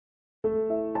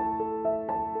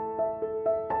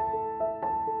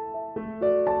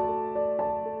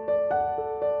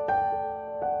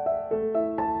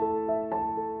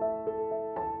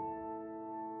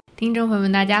听众朋友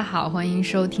们大家好，欢迎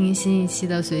收听新一期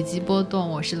的随机波动，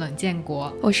我是冷建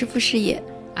国，我是傅视野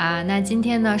那今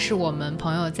天呢是我们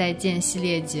朋友再见系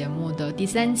列节目的第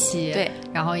3期，对，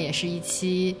然后也是一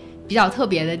期比较特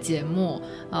别的节目，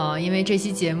因为这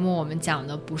期节目我们讲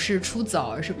的不是出走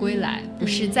而是归来，不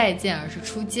是再见而是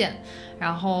初见。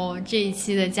然后这一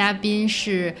期的嘉宾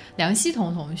是梁希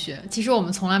彤同学，其实我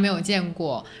们从来没有见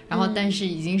过，然后但是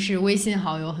已经是微信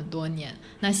好友很多年。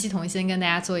那希彤先跟大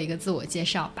家做一个自我介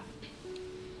绍吧。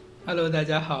Hello， 大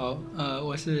家好，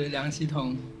我是梁希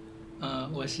彤，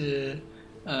我是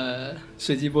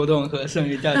随机波动和剩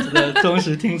余价值的忠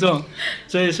实听众，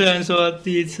所以虽然说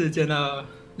第一次见到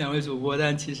两位主播，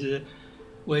但其实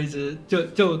我一直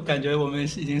就感觉我们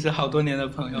已经是好多年的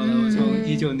朋友了。我从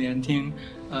19年听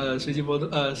随机波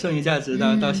动剩余价值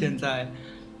到现在，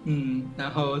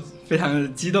然后非常的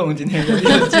激动，今天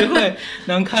有机会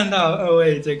能看到二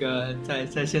位这个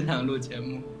在现场录节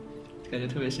目。感觉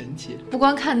特别神奇，不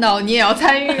光看到你也要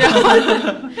参与啊！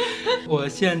我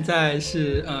现在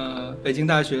是北京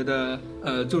大学的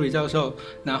助理教授，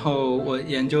然后我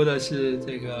研究的是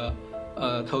这个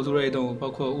头足类动物，包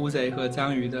括乌贼和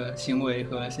章鱼的行为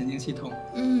和神经系统。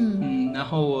然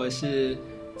后我是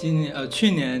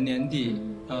去年年底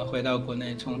回到国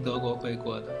内，从德国回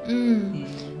国的。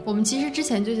我们其实之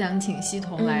前就想请希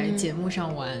彤来节目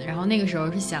上玩，然后那个时候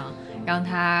是想让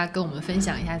他跟我们分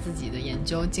享一下自己的研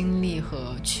究经历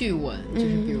和趣闻，就是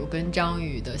比如跟章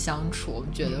鱼的相处，我们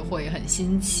觉得会很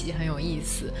新奇很有意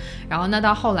思。然后那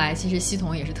到后来其实希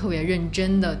彤也是特别认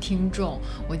真的听众，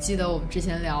我记得我们之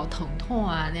前聊疼痛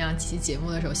那样几期节目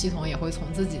的时候，希彤也会从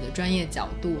自己的专业角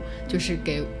度就是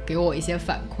给我一些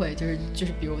反馈，就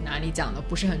是比如哪里讲的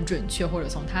不是很准确，或者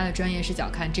从他的专业视角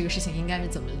看这个事情应该是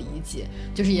怎么理解，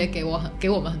就是也给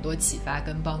我们很多启发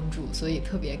跟帮助，所以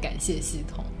特别感谢希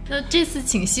彤。那这次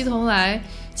请希彤来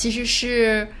其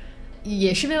实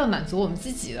也是为了满足我们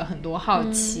自己的很多好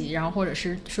奇，然后或者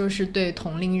是说是对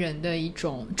同龄人的一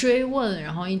种追问，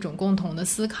然后一种共同的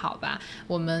思考吧。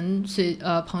我们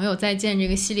朋友再见这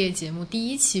个系列节目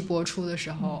第1期播出的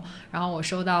时候，然后我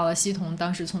收到了希彤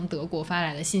当时从德国发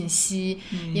来的信息，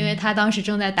因为他当时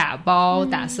正在打包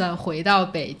打算回到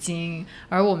北京，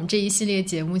而我们这一系列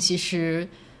节目其实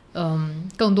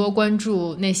更多关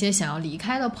注那些想要离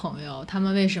开的朋友，他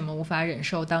们为什么无法忍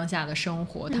受当下的生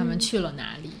活，他们去了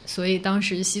哪里。所以当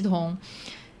时希彤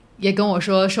也跟我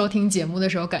说收听节目的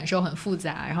时候感受很复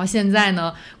杂，然后现在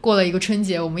呢过了一个春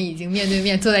节，我们已经面对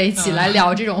面坐在一起来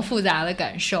聊这种复杂的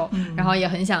感受，然后也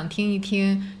很想听一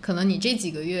听可能你这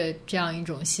几个月这样一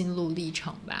种心路历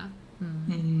程吧。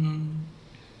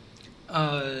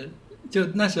就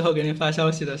那时候给你发消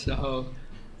息的时候，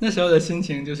那时候的心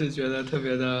情就是觉得特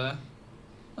别的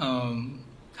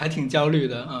还挺焦虑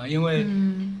的因为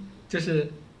就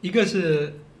是一个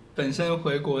是本身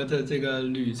回国的这个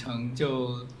旅程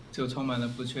就充满了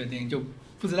不确定，就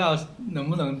不知道能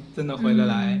不能真的回得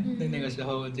来。那个时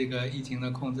候这个疫情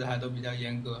的控制还都比较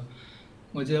严格，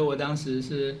我记得我当时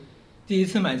是第一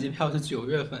次买机票是9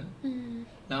月份，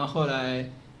然后后来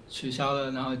取消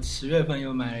了，然后10月份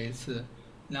又买了一次，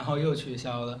然后又取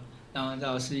消了，然后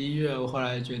到11月我后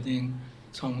来决定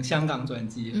从香港转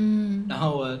机，然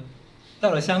后我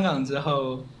到了香港之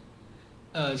后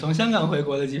从香港回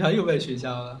国的机票又被取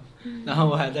消了，然后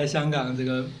我还在香港这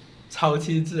个超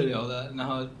期滞留了，然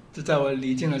后就在我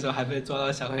离境的时候还被抓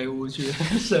到小黑屋去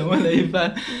审问了一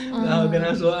番，然后跟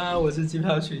他说我是机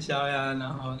票取消呀，然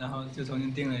后就重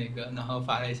新订了一个，然后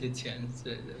罚了一些钱之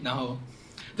类的，然后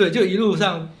对，就一路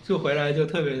上就回来就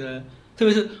特别的，特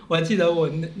别是我还记得我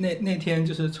那天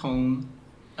就是从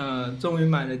终于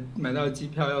买到机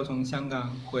票要从香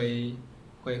港回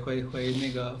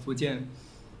那个福建，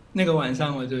那个晚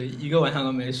上我就一个晚上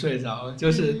都没睡着，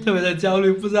就是特别的焦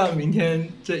虑，不知道明天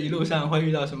这一路上会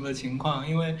遇到什么情况。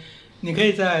因为你可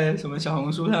以在什么小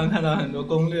红书上看到很多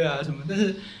攻略什么，但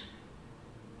是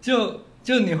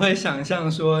就你会想象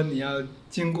说你要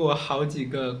经过好几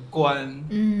个关，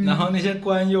然后那些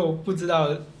关又不知道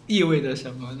意味着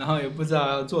什么，然后也不知道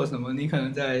要做什么，你可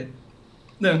能在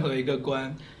任何一个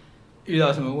关遇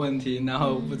到什么问题，然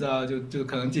后不知道就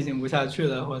可能进行不下去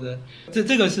了，或者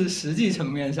这个是实际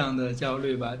层面上的焦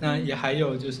虑吧。当然也还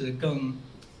有就是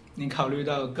你考虑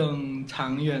到更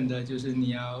长远的，就是你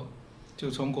要就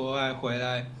从国外回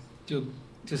来，就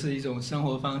是一种生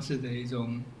活方式的一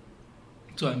种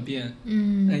转变，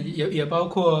也包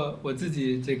括我自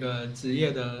己这个职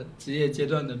业阶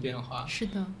段的变化。是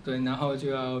的，对，然后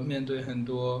就要面对很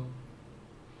多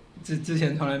之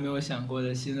前从来没有想过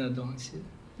的新的东西。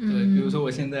对，比如说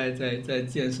我现在在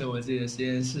建设我自己的实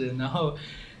验室，然后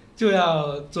就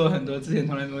要做很多之前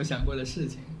从来没有想过的事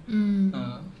情。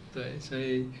对，所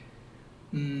以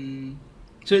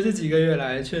所以这几个月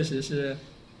来确实是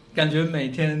感觉每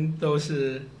天都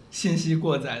是信息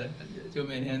过载的感觉，就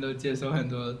每天都接收很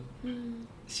多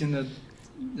新的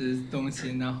东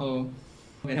西，然后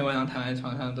每天晚上躺在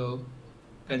床上都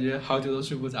感觉好久都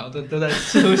睡不着，都在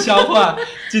试图消化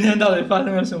今天到底发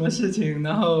生了什么事情，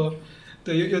然后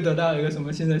对又得到一个什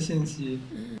么新的信息。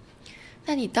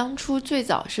那你当初最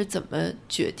早是怎么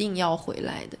决定要回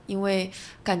来的？因为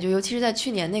感觉尤其是在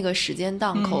去年那个时间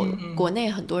档口，国内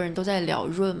很多人都在聊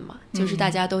润嘛，就是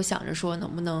大家都想着说能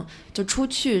不能就出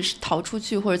去逃出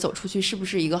去或者走出去是不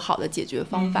是一个好的解决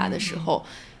方法的时候，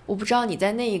我不知道你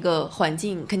在那一个环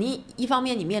境，肯定一方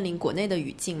面你面临国内的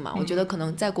语境嘛，我觉得可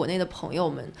能在国内的朋友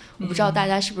们，我不知道大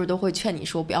家是不是都会劝你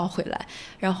说不要回来，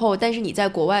然后但是你在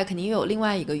国外肯定又有另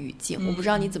外一个语境，我不知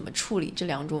道你怎么处理这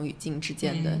两种语境之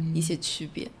间的一些区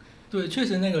别。对，确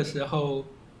实那个时候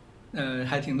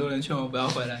还挺多人劝我不要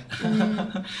回来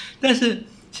但是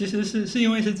其实是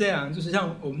因为是这样，就是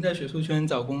像我们在学术圈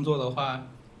找工作的话，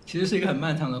其实是一个很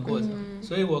漫长的过程，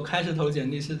所以我开始投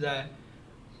简历是在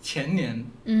前年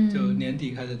就年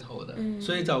底开始投的，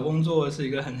所以找工作是一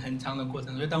个很长的过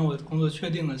程。所以当我工作确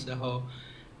定的时候，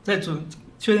在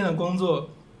确定了工作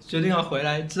决定要回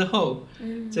来之后，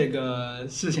这个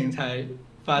事情才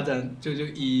发展就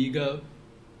以一个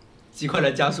极快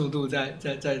的加速度在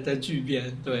巨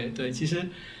变。对，其实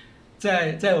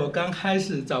在我刚开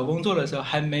始找工作的时候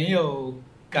还没有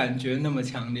感觉那么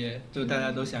强烈，就大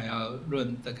家都想要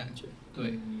润的感觉。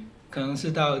对，可能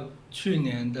是到去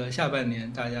年的下半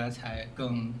年，大家才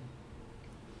更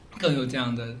有这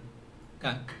样的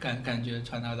感觉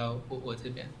传达到我这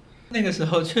边。那个时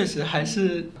候确实还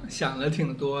是想了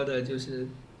挺多的，就是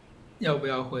要不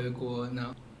要回国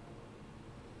呢？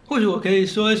或许我可以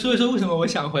说一说为什么我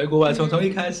想回国吧，从一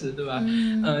开始，对吧？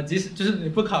即使就是你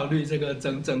不考虑这个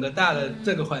整个大的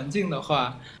这个环境的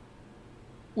话，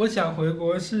我想回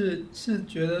国是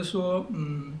觉得说，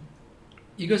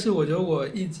一个是我觉得我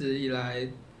一直以来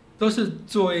都是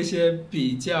做一些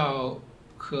比较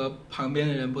和旁边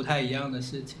的人不太一样的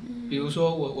事情，比如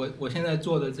说我现在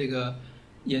做的这个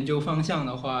研究方向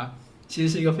的话，其实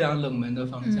是一个非常冷门的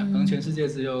方向，可能全世界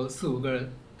只有4-5个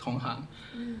同行，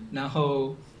然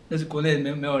后但是国内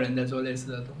没有人在做类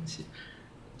似的东西。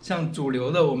像主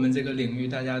流的我们这个领域，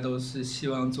大家都是希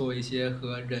望做一些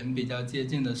和人比较接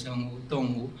近的生物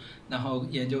动物，然后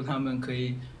研究它们可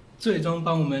以最终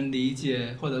帮我们理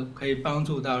解或者可以帮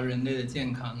助到人类的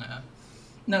健康啊。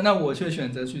那我却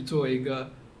选择去做一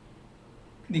个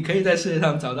你可以在世界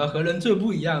上找到和人最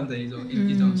不一样的一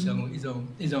种生物，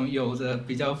一种有着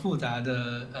比较复杂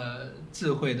的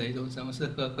智慧的一种生物，是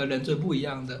和人最不一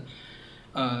样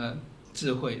的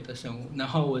智慧的生物。然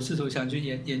后我试图想去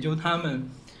研究它们，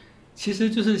其实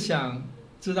就是想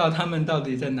知道它们到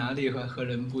底在哪里和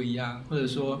人不一样，或者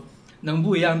说能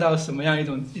不一样到什么样一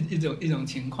种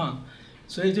情况。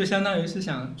所以就相当于是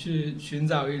想去寻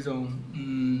找一种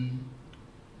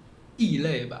异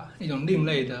类吧，一种另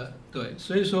类的。对，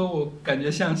所以说我感觉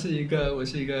像是我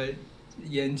是一个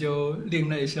研究另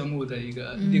类生物的一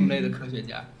个另类的科学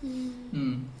家。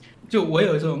就我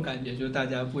有这种感觉，就是大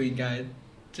家不应该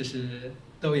就是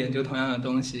都研究同样的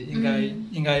东西，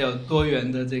应该有多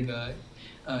元的这个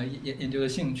研究的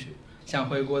兴趣。想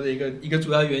回国的一个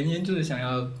主要原因就是想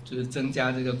要就是增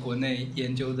加这个国内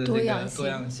研究的这个多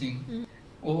样性。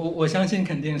我相信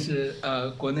肯定是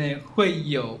国内会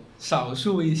有少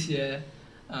数一些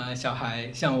小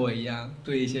孩像我一样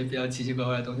对一些比较奇奇怪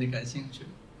怪的东西感兴趣。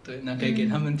对，那可以给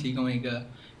他们提供一个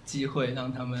机会，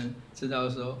让他们知道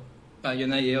说原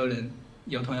来也有人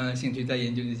有同样的兴趣在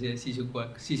研究这些稀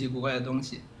奇古怪的东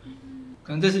西。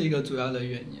可能这是一个主要的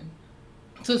原因。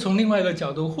这从另外一个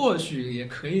角度或许也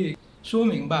可以说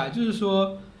明吧，就是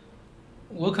说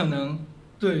我可能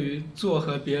对于做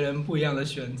和别人不一样的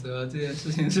选择这件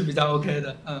事情是比较 OK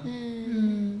的。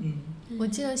我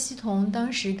记得西彤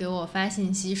当时给我发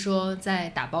信息说在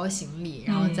打包行李，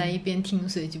然后在一边听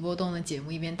随机波动的节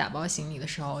目一边打包行李的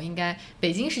时候，应该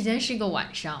北京时间是一个晚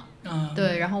上。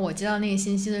对，然后我接到那个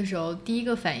信息的时候，第一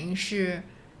个反应是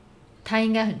他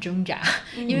应该很挣扎，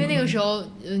因为那个时候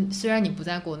虽然你不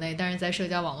在国内，但是在社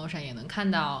交网络上也能看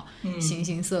到形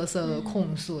形色色的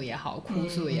控诉也好，哭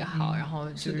诉也好，然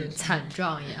后就是惨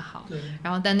状也好。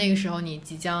然后但那个时候你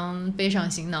即将背上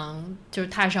行囊，就是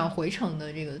踏上回程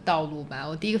的这个道路吧，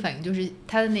我第一个反应就是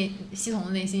他的系统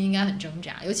的内心应该很挣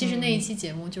扎。尤其是那一期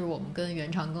节目，就是我们跟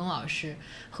袁长庚老师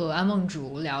和安梦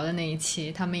竹聊的那一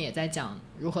期，他们也在讲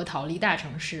如何逃离大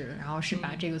城市，然后是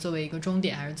把这个作为一个终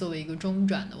点还是作为一个中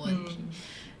转的问题。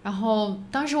然后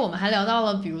当时我们还聊到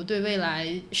了比如对未来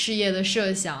事业的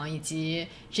设想，以及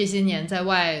这些年在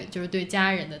外就是对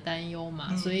家人的担忧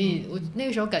嘛。所以我那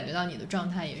个时候感觉到你的状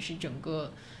态也是整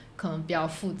个可能比较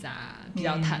复杂，比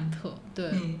较忐忑。对，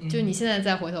就你现在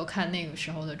再回头看那个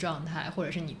时候的状态，或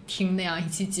者是你听那样一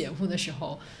期节目的时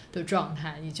候的状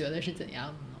态，你觉得是怎样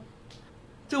的呢？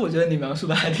就我觉得你描述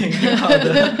的还挺好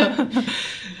的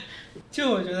就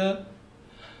我觉得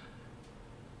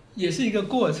也是一个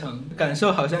过程，感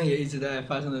受好像也一直在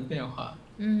发生的变化。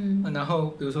然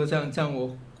后比如说像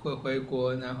我会回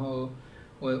国，然后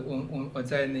我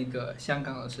在那个香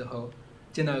港的时候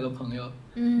见到一个朋友，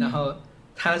然后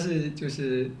他是就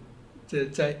是这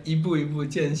在一步一步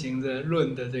践行着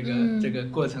论的这个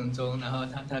过程中，然后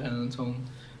他可能从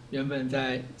原本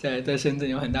在深圳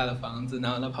有很大的房子，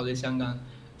然后他跑去香港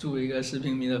住一个10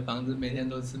平米的房子，每天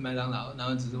都吃麦当劳，然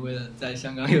后只是为了在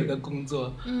香港有一个工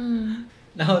作。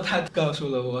然后他告诉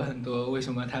了我很多为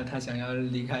什么他想要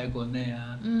离开国内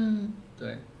啊。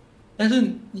对。但是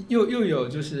又有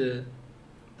就是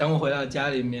当我回到家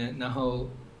里面，然后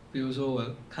比如说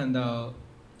我看到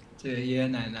这个爷爷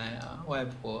奶奶啊外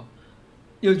婆，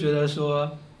又觉得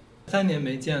说3年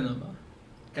没见了嘛，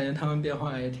感觉他们变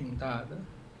化也挺大的。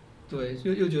对，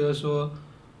又觉得说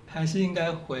还是应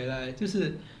该回来，就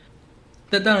是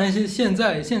但当然是现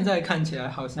在看起来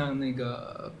好像那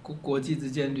个国际之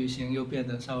间旅行又变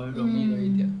得稍微容易了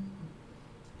一点。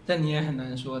但你也很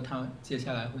难说他接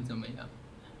下来会怎么样。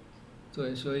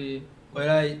对，所以回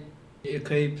来也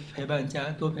可以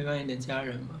多陪伴一点家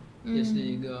人嘛，也是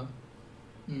一个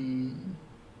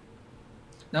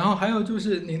然后还有就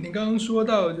是你刚刚说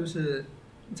到就是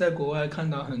在国外看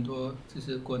到很多就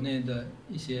是国内的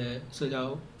一些社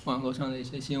交网络上的一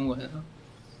些新闻啊，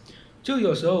就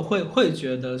有时候会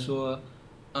觉得说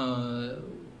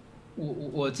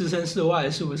我置身事外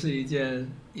是不是一件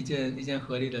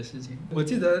合理的事情。我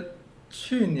记得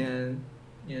去年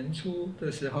年初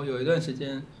的时候有一段时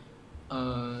间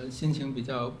心情比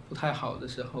较不太好的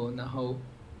时候，然后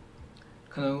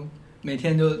可能每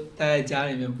天就待在家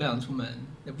里面，不想出门，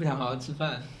也不想好好吃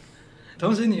饭。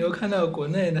同时你又看到国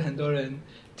内的很多人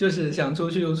就是想出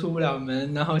去又出不了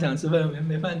门，然后想吃饭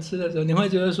没饭吃的时候，你会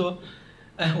觉得说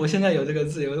哎，我现在有这个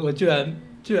自由，我居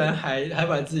然还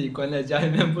把自己关在家里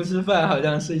面不吃饭，好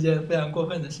像是一件非常过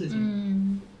分的事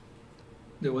情。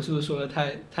对，我是不是说的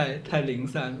太零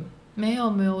散了？没有，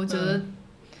我觉得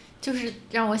就是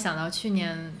让我想到去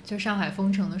年就上海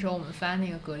封城的时候，我们发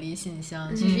那个隔离信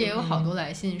箱，其实也有好多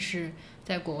来信是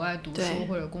在国外读书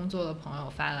或者工作的朋友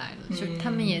发来的，就他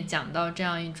们也讲到这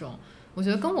样一种，我觉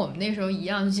得跟我们那时候一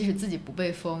样，即使自己不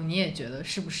被封，你也觉得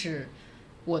是不是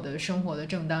我的生活的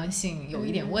正当性有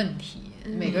一点问题，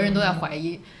每个人都在怀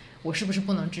疑我是不是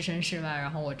不能置身事外，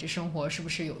然后我这生活是不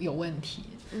是有问题。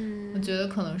我觉得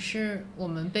可能是我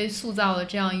们被塑造了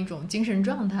这样一种精神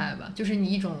状态吧，就是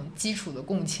你一种基础的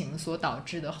共情所导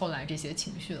致的后来这些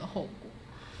情绪的后果。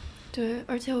对，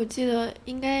而且我记得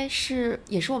应该也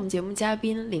是我们节目嘉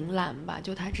宾林兰吧，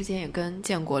就她之前也跟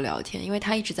建国聊天，因为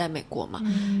她一直在美国嘛，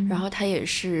然后她也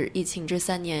是疫情这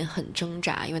3年很挣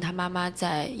扎，因为她妈妈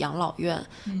在养老院，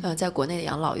在国内的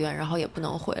养老院，然后也不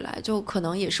能回来，就可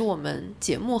能也是我们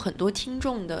节目很多听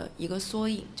众的一个缩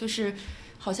影，就是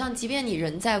好像即便你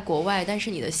人在国外，但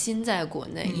是你的心在国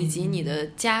内，以及你的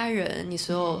家人，你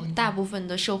所有大部分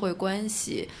的社会关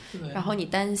系，然后你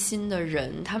担心的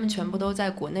人，他们全部都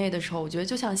在国内的时候，我觉得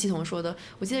就像系统说的，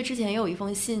我记得之前也有一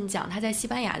封信讲他在西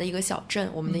班牙的一个小镇，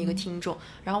我们的一个听众，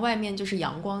然后外面就是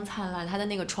阳光灿烂，他的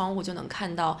那个窗户就能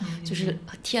看到就是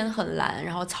天很蓝，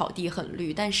然后草地很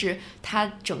绿，但是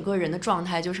他整个人的状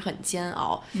态就是很煎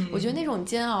熬。我觉得那种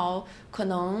煎熬可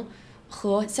能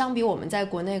和相比我们在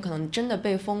国内可能真的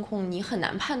被封控，你很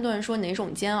难判断说哪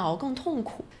种煎熬更痛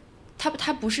苦，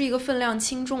它不是一个分量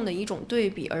轻重的一种对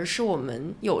比，而是我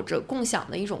们有着共享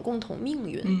的一种共同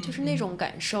命运，就是那种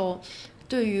感受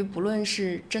对于不论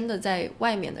是真的在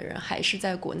外面的人还是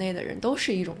在国内的人都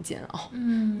是一种煎熬。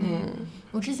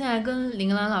我之前还跟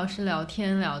林兰老师聊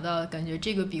天聊到，感觉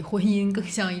这个比婚姻更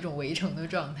像一种围城的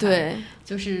状态。对，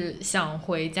就是想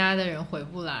回家的人回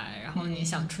不来，然后你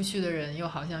想出去的人又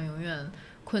好像永远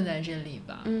困在这里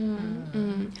吧。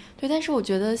对，但是我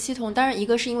觉得系统，当然一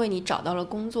个是因为你找到了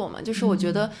工作嘛，就是我觉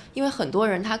得因为很多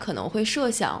人他可能会设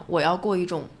想我要过一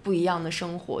种不一样的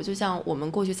生活，就像我们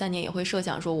过去3年也会设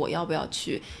想说我要不要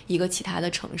去一个其他的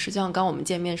城市，就像刚我们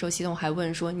见面的时候系统还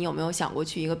问说你有没有想过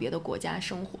去一个别的国家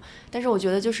生活，但是我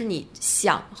觉得就是你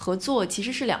想和做其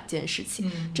实是2件事情，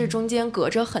这中间隔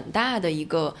着很大的一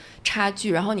个差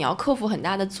距，然后你要克服很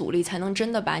大的阻力才能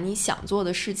真的把你想做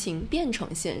的事情变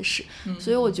成现实。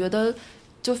所以我觉得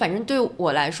就反正对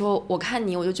我来说，我看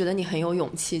你我就觉得你很有勇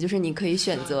气，就是你可以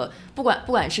选择，不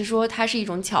管是说它是一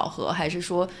种巧合，还是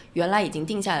说原来已经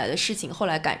定下来的事情后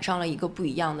来赶上了一个不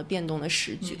一样的变动的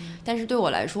时局，但是对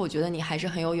我来说，我觉得你还是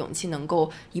很有勇气，能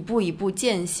够一步一步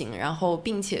践行，然后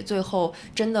并且最后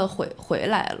真的回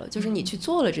来了，就是你去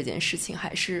做了这件事情，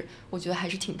还是我觉得还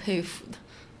是挺佩服的。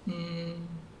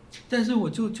但是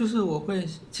就是我会，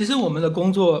其实我们的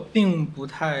工作并不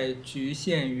太局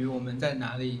限于我们在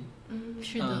哪里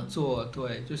是的，做，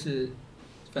对，就是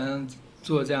反正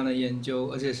做这样的研究，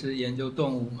而且是研究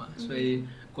动物嘛，所以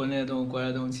国内的动物、国外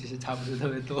的动物其实差不是特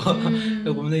别多。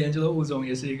我们的研究的物种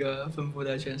也是一个分布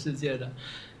在全世界的，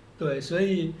对，所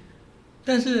以，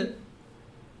但是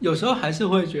有时候还是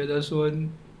会觉得说，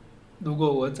如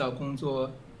果我找工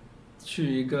作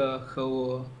去一个和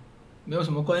我没有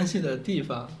什么关系的地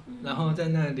方，然后在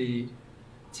那里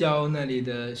教那里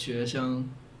的学生，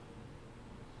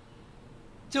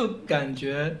就感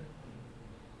觉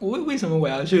为什么我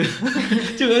要去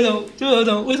就有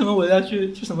种为什么我要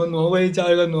去什么挪威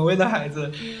教一个挪威的孩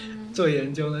子做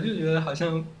研究呢？就觉得好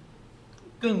像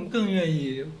更愿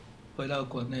意回到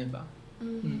国内吧。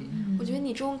我觉得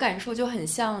你这种感受就很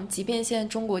像，即便现在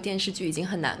中国电视剧已经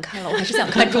很难看了，我还是想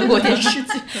看中国电视剧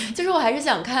就是我还是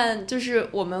想看就是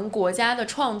我们国家的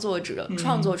创作者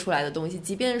创作出来的东西，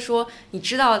即便说你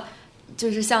知道就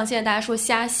是像现在大家说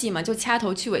虾戏嘛，就掐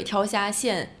头去尾挑虾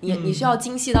线，你需要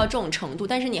精细到这种程度，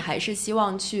但是你还是希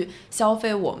望去消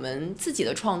费我们自己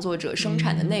的创作者生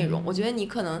产的内容。我觉得你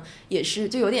可能也是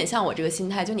就有点像我这个心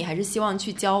态，就你还是希望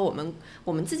去教我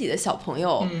们自己的小朋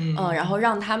友，然后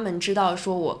让他们知道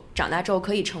说我长大之后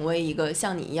可以成为一个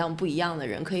像你一样不一样的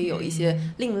人，可以有一些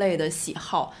另类的喜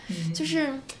好。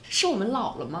是我们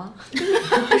老了吗？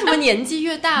为什么年纪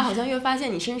越大好像越发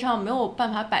现你身上没有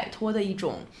办法摆脱的一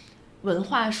种文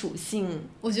化属性？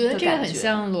我觉得这个很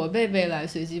像罗贝贝来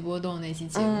随机波动那期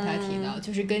节目他提到，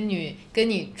就是跟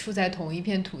你处在同一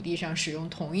片土地上使用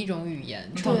同一种语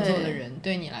言创作的人，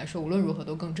对你来说无论如何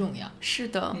都更重要。是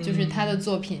的，就是他的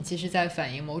作品其实在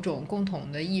反映某种共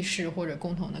同的意识或者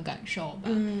共同的感受吧。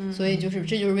所以这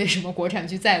就是为什么国产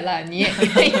剧再烂你也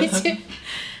愿意去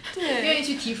对，愿意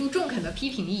去提出中肯的批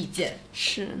评意见。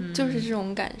是，就是这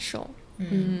种感受。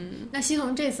那西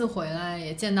彤这次回来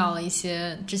也见到了一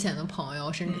些之前的朋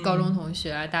友，甚至高中同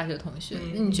学啊、大学同学。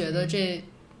那你觉得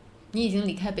你已经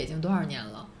离开北京多少年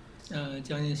了？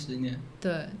将近10年。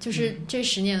对，就是这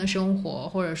10年的生活，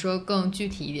或者说更具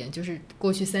体一点，就是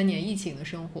过去3年疫情的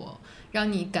生活，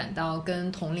让你感到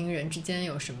跟同龄人之间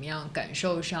有什么样感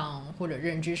受上或者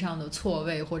认知上的错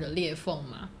位或者裂缝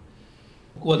吗？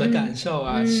我的感受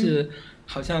是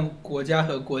好像国家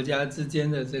和国家之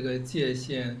间的这个界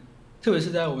限，特别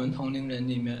是在我们同龄人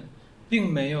里面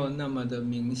并没有那么的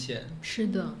明显。是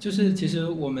的，就是其实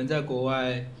我们在国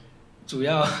外主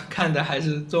要看的还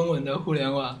是中文的互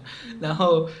联网，然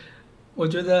后我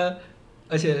觉得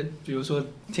而且比如说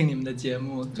听你们的节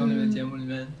目，从你们节目里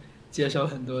面接受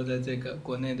很多的这个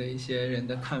国内的一些人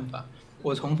的看法，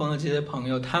我重逢的这些朋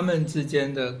友，他们之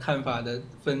间的看法的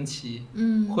分歧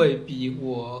会比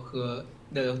我和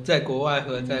在国外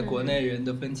和在国内人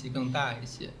的分歧更大一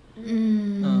些。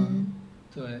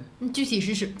对。具体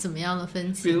是怎么样的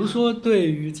分歧？比如说对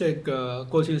于这个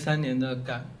过去3年的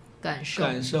感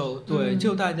受，对，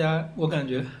就大家我感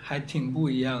觉还挺不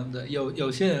一样的。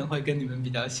有些人会跟你们比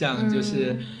较像，就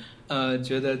是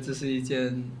觉得这是一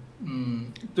件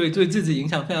对自己影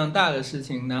响非常大的事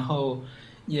情，然后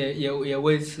也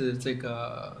为此这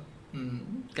个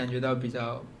感觉到比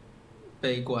较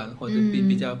悲观或者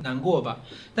比较难过吧。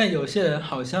但有些人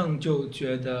好像就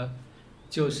觉得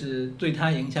就是对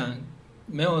他影响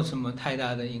没有什么太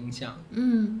大的影响，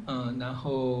然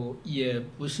后也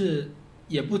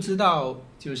不知道，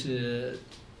就是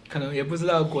可能也不知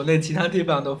道国内其他地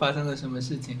方都发生了什么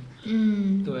事情，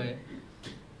对，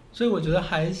所以我觉得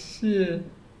还是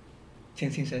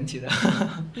挺神奇的。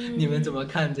你们怎么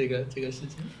看这个事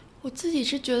情？我自己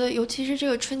是觉得，尤其是这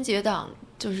个春节档，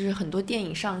就是很多电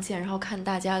影上线，然后看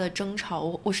大家的争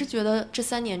吵，我是觉得这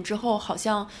3年之后，好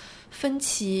像分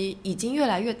歧已经越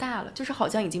来越大了，就是好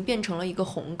像已经变成了一个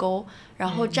鸿沟，然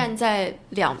后站在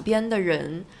两边的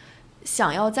人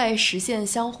想要再实现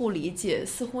相互理解，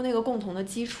似乎那个共同的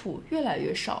基础越来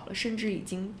越少了，甚至已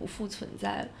经不复存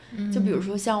在了。就比如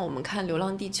说像我们看《流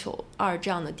浪地球2》这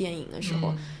样的电影的时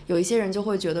候，有一些人就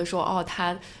会觉得说，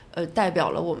它代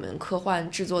表了我们科幻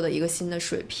制作的一个新的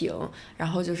水平，然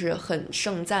后就是很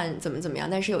盛赞怎么样，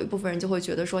但是有一部分人就会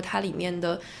觉得说它里面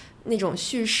的那种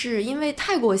叙事，因为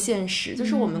太过现实，就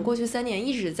是我们过去3年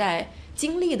一直在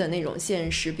经历的那种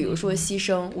现实，比如说牺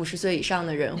牲50岁以上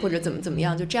的人，或者怎么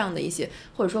样，就这样的一些，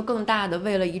或者说更大的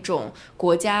为了一种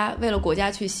国家，为了国家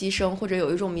去牺牲，或者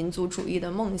有一种民族主义的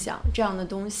梦想，这样的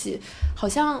东西，好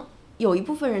像有一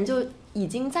部分人就已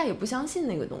经再也不相信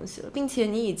那个东西了，并且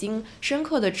你已经深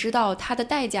刻的知道它的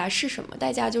代价是什么，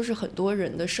代价就是很多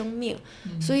人的生命，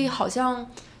所以好像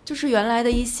就是原来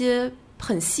的一些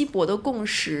很稀薄的共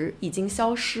识已经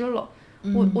消失了。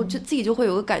我就自己就会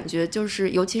有个感觉，就是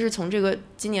尤其是从这个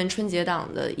今年春节档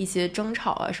的一些争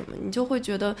吵啊什么，你就会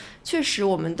觉得确实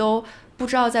我们都不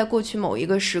知道在过去某一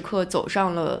个时刻走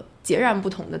上了截然不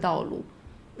同的道路，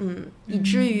以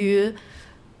至于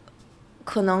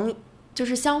可能就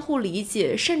是相互理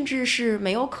解甚至是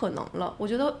没有可能了。我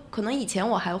觉得可能以前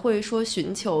我还会说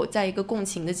寻求在一个共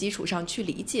情的基础上去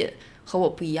理解和我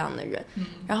不一样的人，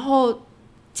然后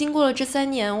经过了这3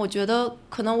年，我觉得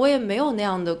可能我也没有那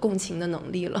样的共情的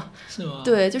能力了。是吗？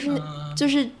对，就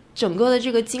是整个的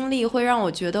这个经历会让我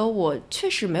觉得我确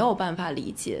实没有办法理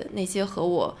解那些和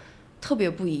我特别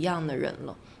不一样的人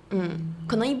了。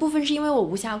可能一部分是因为我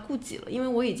无暇顾及了，因为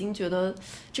我已经觉得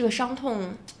这个伤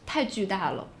痛太巨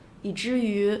大了，以至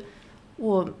于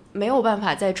我没有办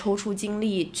法再抽出精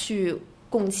力去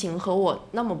共情和我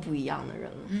那么不一样的人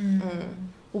了。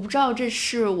我不知道这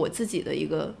是我自己的一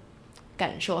个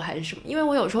感受还是什么，因为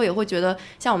我有时候也会觉得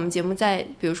像我们节目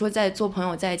比如说在做朋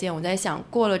友再见，我在想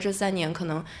过了这3年，可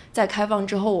能在开放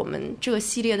之后，我们这个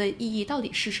系列的意义到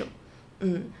底是什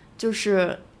么。就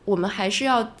是我们还是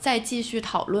要再继续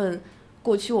讨论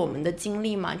过去我们的经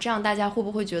历嘛，这样大家会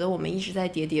不会觉得我们一直在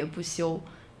喋喋不休，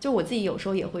就我自己有时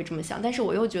候也会这么想，但是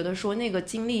我又觉得说那个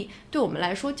经历对我们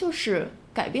来说就是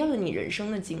改变了你人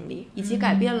生的经历，以及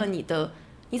改变了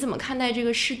你怎么看待这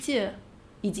个世界，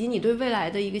以及你对未来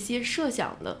的一些设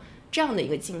想的这样的一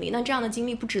个经历。那这样的经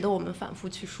历不值得我们反复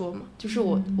去说吗？就是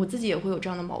我自己也会有这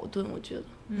样的矛盾，我觉得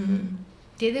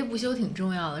喋喋不休挺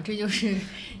重要的，这就是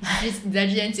你在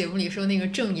之前节目里说那个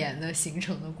正言的形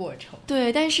成的过程。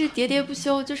对，但是喋喋不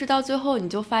休就是到最后你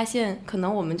就发现可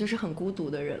能我们就是很孤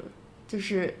独的人了，就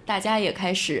是大家也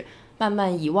开始慢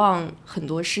慢遗忘很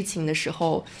多事情的时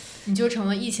候，你就成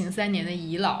了疫情3年的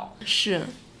遗老。是，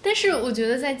但是我觉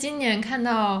得在今年看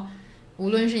到无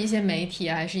论是一些媒体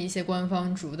还是一些官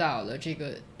方主导的这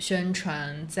个宣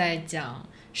传，在讲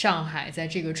上海在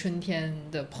这个春天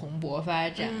的蓬勃发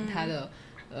展，它的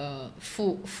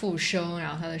复生，然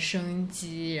后它的生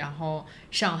机，然后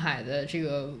上海的这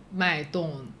个脉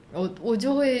动，我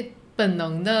就会本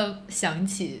能的想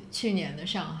起去年的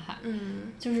上海。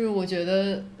就是我觉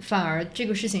得反而这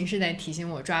个事情是在提醒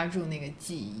我抓住那个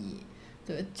记忆。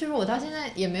对，就是我到现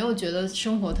在也没有觉得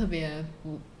生活特别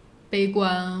悲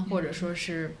观，或者说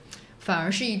是反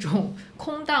而是一种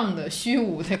空荡的虚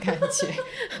无的感觉。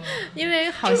因为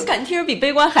好像感听着比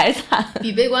悲观还惨，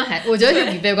我觉得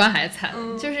是比悲观还惨。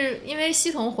就是因为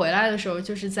西彤回来的时候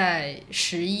就是在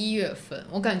11月份，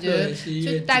我感觉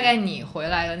就大概你回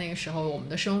来的那个时候，我们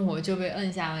的生活就被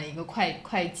摁下了一个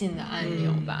快进的按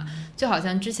钮吧。就好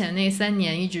像之前那3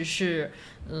年一直是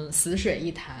死水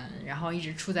一潭，然后一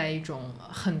直处在一种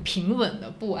很平稳的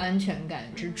不安全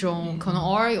感之中，可能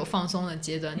偶尔有放松的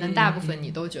阶段，但大部分你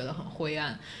都觉得很灰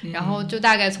暗。然后就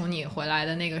大概从你回来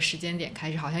的那个时间点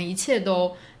开始，好像一切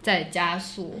都在加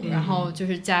速，然后就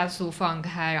是加速放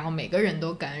开，然后每个人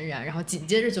都感染，然后紧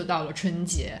接着就到了春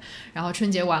节，然后春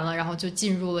节完了，然后就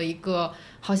进入了一个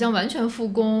好像完全复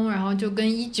工，然后就跟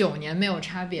19年没有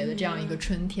差别的这样一个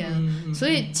春天。所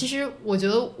以其实我觉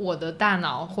得我的大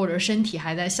脑或者身体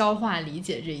还在消化理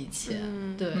解这一切。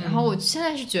对，然后我现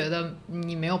在是觉得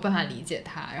你没有办法理解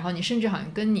它，然后你甚至好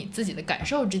像跟你自己的感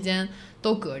受之间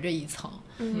都隔着一层。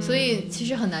所以其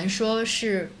实很难说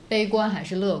是悲观还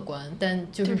是乐观，但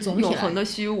就是总体来永恒的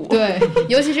虚无。对，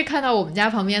尤其是看到我们家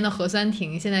旁边的核酸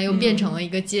亭现在又变成了一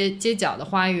个街角的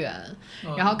花园，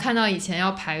然后看到以前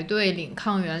要排队领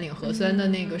抗原领核酸的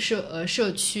那个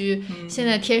社区，现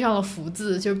在贴上了福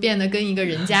字，就变得跟一个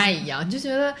人家一样，就觉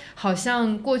得好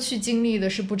像过去经历的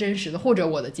是不真实的，或者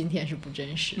我的今天是不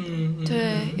真实的。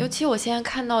对，尤其我现在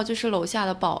看到就是楼下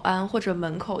的保安或者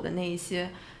门口的那一些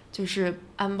就是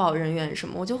安保人员什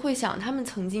么，我就会想他们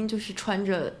曾经就是穿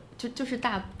着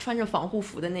穿着防护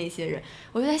服的那些人，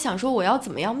我就在想说我要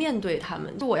怎么样面对他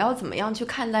们，就我要怎么样去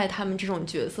看待他们这种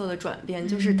角色的转变。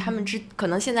就是他们可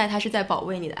能现在他是在保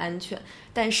卫你的安全，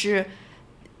但是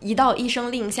一到一声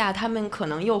令下，他们可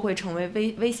能又会成为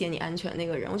威胁你安全那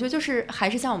个人。我觉得就是还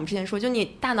是像我们之前说，就你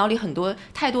大脑里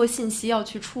太多信息要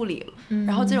去处理了，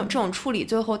然后这种处理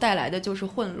最后带来的就是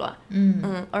混乱。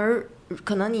而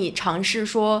可能你尝试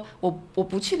说我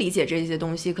不去理解这些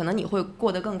东西，可能你会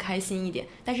过得更开心一点，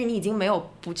但是你已经没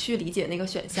有不去理解那个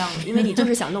选项了，因为你就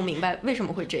是想弄明白为什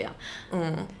么会这样。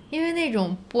因为那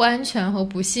种不安全和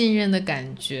不信任的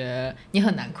感觉你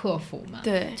很难克服嘛。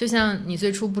对，就像你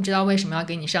最初不知道为什么要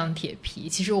给你上铁皮，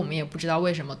其实我们也不知道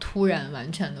为什么突然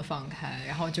完全的放开，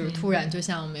然后就是突然就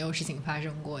像没有事情发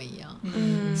生过一样。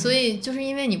所以就是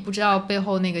因为你不知道背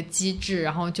后那个机制，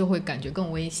然后就会感觉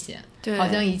更危险。对，好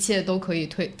像一切都可以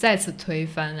再次推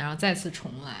翻，然后再次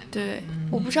重来。对，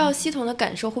我不知道西彤的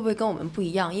感受会不会跟我们不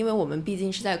一样，因为我们毕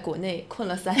竟是在国内困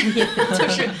了3年，就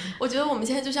是我觉得我们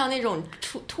现在就像那种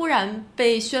突然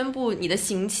被宣布你的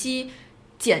刑期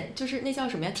就是那叫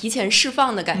什么呀？提前释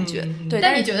放的感觉。对，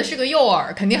但你觉得是个诱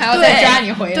饵，肯定还要再抓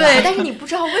你回来。对，但是你不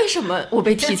知道为什么我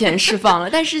被提前释放了。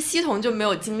但是西彤就没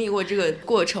有经历过这个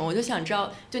过程，我就想知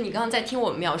道，就你刚刚在听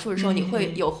我们描述的时候，你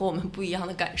会有和我们不一样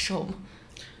的感受吗？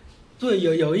对，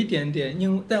有一点点，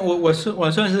但我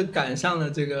算是赶上了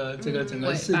这个整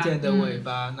个事件的尾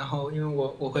巴。然后因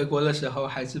为我回国的时候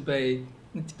还是被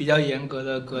比较严格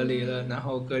的隔离了，然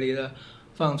后隔离了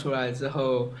放出来之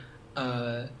后，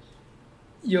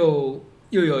又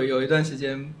有一段时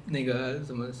间那个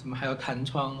什么还有弹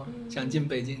窗嘛，想进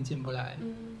北京进不来，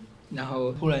然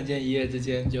后忽然间一夜之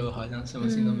间就好像什么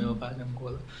事情都没有发生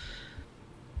过了。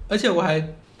而且我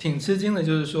还挺吃惊的，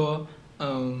就是说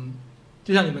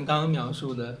就像你们刚刚描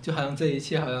述的，就好像这一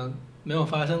切好像没有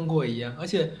发生过一样，而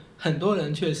且很多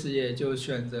人确实也就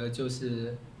选择就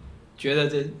是觉得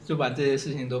就把这些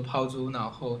事情都抛诸脑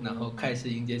后，然后开始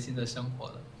迎接新的生活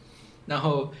了。然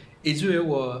后以至于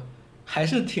我还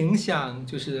是挺想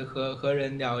就是和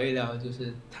人聊一聊，就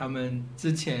是他们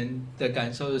之前的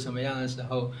感受是什么样的时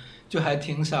候，就还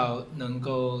挺少能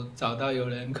够找到有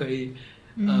人可以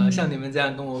像你们这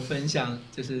样跟我分享，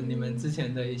就是你们之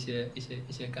前的一些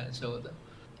感受的。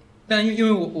但因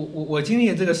为我经历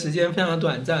的这个时间非常的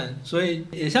短暂，所以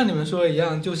也像你们说的一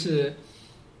样，就是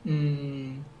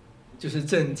就是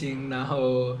震惊，然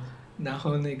后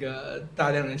那个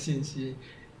大量的信息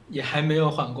也还没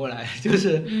有缓过来，就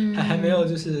是还没有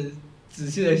就是仔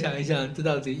细的想一想，这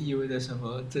到底意味着什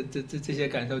么？这些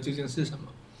感受究竟是什么？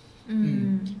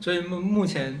所以目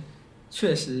前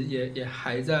确实也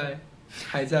还在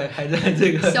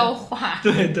这个消化。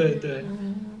对。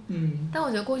但我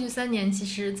觉得过去3年，其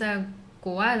实在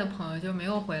国外的朋友就没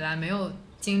有回来，没有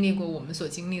经历过我们所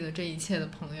经历的这一切的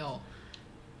朋友，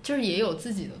就是也有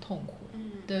自己的痛苦。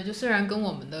对，就虽然跟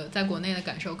我们的在国内的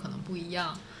感受可能不一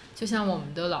样，就像我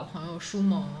们的老朋友舒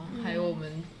萌，还有我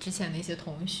们之前的一些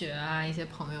同学啊，一些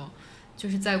朋友，就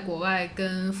是在国外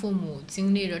跟父母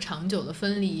经历着长久的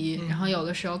分离，然后有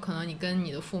的时候可能你跟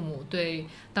你的父母对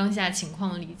当下情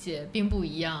况的理解并不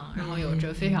一样，然后有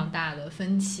着非常大的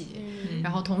分歧，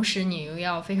然后同时你又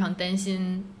要非常担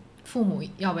心父母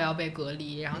要不要被隔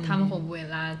离，然后他们会不会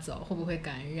拉走，会不会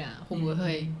感染，会不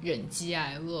会忍饥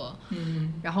挨饿，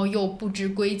然后又不知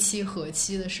归期何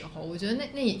期的时候，我觉得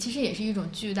那也其实也是一种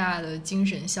巨大的精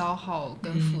神消耗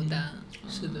跟负担。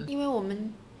是的，因为我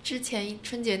们之前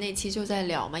春节那期就在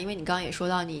聊嘛，因为你刚刚也说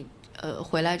到你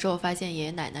回来之后发现爷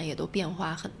爷奶奶也都变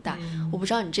化很大，我不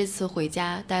知道你这次回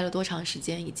家待了多长时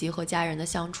间，以及和家人的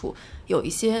相处有一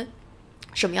些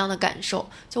什么样的感受。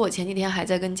就我前几天还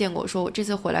在跟建国说，我这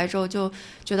次回来之后就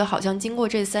觉得好像经过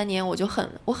这3年，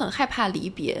我很害怕离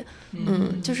别，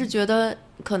就是觉得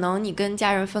可能你跟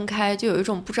家人分开就有一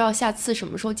种不知道下次什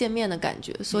么时候见面的感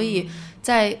觉，所以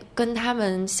在跟他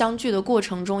们相聚的过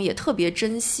程中也特别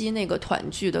珍惜那个团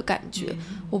聚的感觉。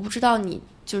我不知道你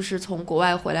就是从国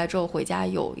外回来之后回家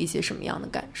有一些什么样的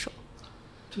感受。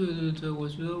对，我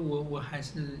觉得我还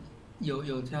是有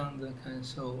这样的感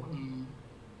受。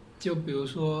就比如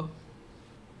说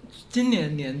今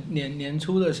年年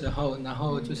初的时候，然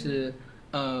后就是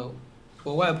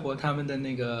我外婆他们的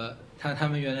那个他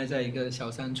们原来在一个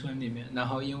小山村里面，然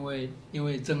后因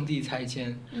为征地拆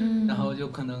迁，然后就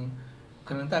可能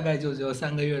大概就只有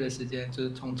3个月的时间，就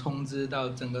是从通知到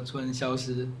整个村消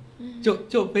失，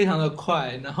就非常的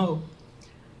快。然后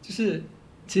就是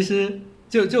其实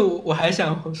就我还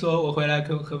想说，我回来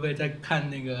可不可以再看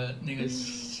那个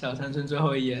小山村最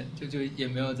后一眼，就也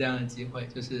没有这样的机会，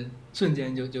就是瞬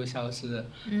间就消失了。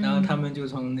然后他们就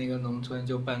从那个农村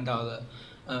就搬到了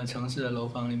城市的楼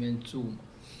房里面住，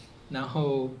然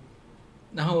后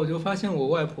我就发现我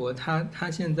外婆她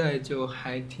现在就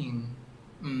还挺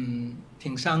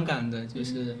伤感的，就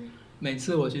是每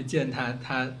次我去见她，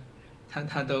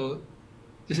她都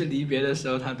就是离别的时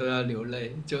候她都要流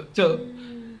泪，就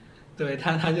对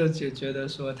她就觉得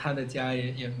说她的家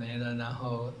也没了，然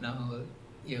后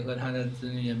也和他的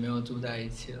子女也没有住在一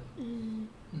起了。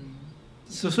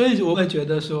所以我会觉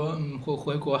得说，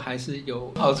回国还是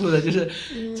有好处的，就是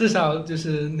至少就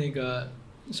是那个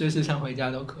随时想回家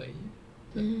都可以。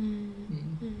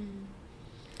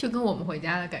就跟我们回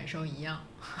家的感受一样。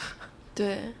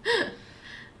对。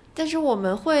但是我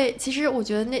们会，其实我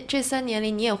觉得这3年里，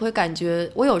你也会感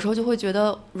觉，我有时候就会觉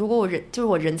得，如果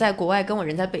我人在国外，跟我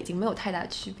人在北京没有太大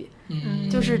区别。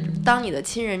就是当你的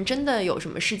亲人真的有什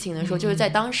么事情的时候，就是在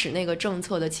当时那个政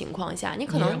策的情况下，你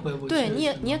可能对你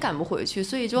也赶不回去，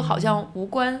所以就好像无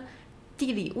关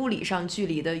地理物理上距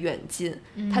离的远近，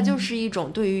它就是一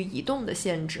种对于移动的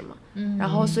限制嘛。然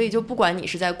后所以就不管你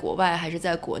是在国外还是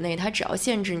在国内，它只要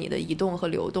限制你的移动和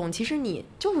流动，其实你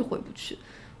就是回不去。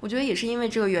我觉得也是因为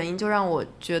这个原因，就让我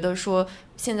觉得说，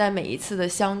现在每一次的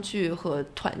相聚和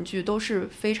团聚都是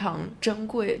非常珍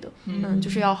贵的。就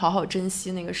是要好好珍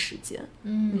惜那个时间。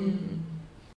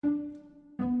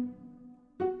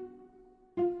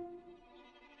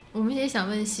我们也想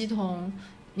问希彤，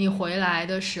你回来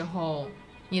的时候，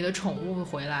你的宠物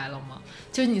回来了吗？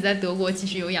就是你在德国其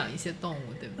实有养一些动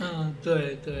物，对不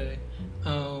对？对，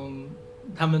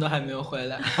他们都还没有回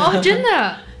来。哦，真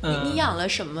的？你养了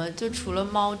什么？就除了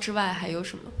猫之外还有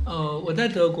什么？我在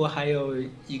德国还有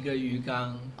一个鱼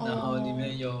缸，然后里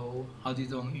面有好几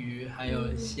种鱼，还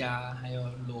有虾，还有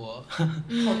螺，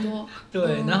好多。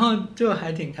对，然后就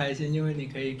还挺开心，因为你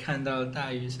可以看到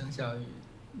大鱼生小鱼，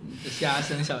虾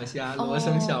生小虾，螺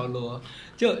生小螺，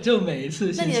就每一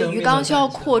次新生命的感受。那你的鱼缸需要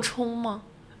扩充吗？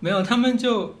没有，他们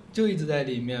就一直在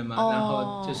里面嘛，然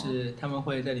后就是他们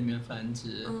会在里面繁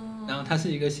殖，然后它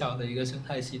是一个小的一个生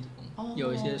态系统，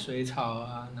有一些水草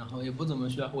啊，然后也不怎么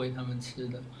需要喂它们吃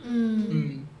的。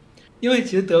因为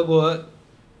其实德国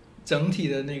整体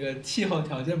的那个气候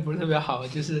条件不是特别好，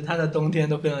就是它的冬天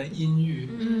都非常阴郁，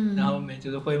然后就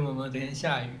是灰蒙蒙，整天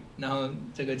下雨，然后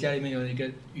这个家里面有一个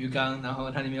鱼缸，然后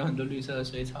它里面有很多绿色的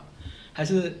水草，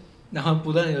然后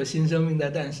不断有新生命在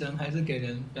诞生，还是给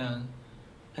人非常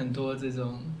很多这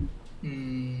种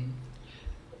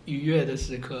愉悦的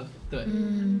时刻。对，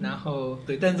然后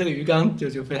对，但这个鱼缸就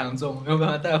非常重，没有办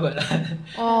法带回来。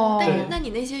那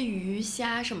你那些鱼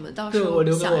虾什么到时候对，我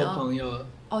留给我朋友。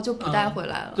就不带回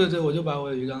来了。对，我就把我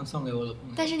的鱼缸送给我的朋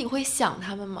友。但是你会想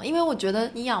他们吗？因为我觉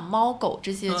得你养猫狗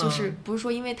这些，就是不是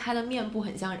说因为它的面部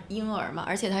很像婴儿嘛，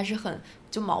而且它是很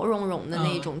就毛茸茸的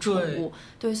那种宠物，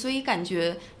对，所以感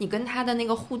觉你跟它的那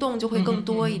个互动就会更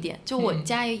多一点。就我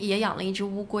家也养了一只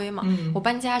乌龟嘛，我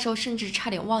搬家的时候甚至差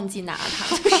点忘记拿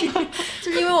它，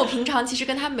就是因为我平常其实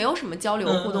跟它没有什么交流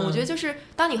互动。我觉得就是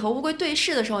当你和乌龟对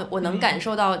视的时候，我能感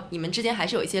受到你们之间还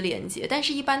是有一些连接，但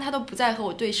是一般它都不在和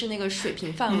我对视那个水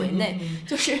平范围内。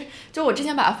就我之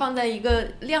前把它放在一个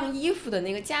晾衣服的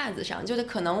那个架子上，就是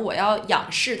可能我要仰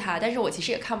视它，但是我其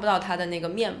实也看不到它的那个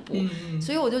面部，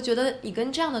所以我就觉得你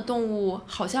跟这样的动物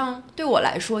好像对我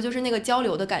来说就是那个交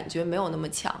流的感觉没有那么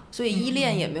强，所以依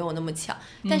恋也没有那么强。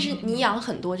但是你养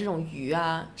很多这种鱼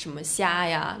啊，什么虾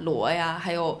呀、螺呀，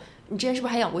还有你之前是不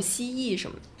是还养过蜥蜴什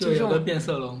么的？对，有个变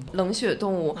色龙，冷血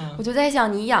动物。我就在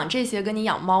想，你养这些跟你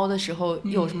养猫的时候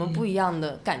有什么不一样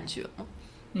的感觉吗？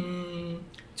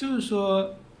就是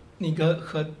说你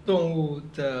和动物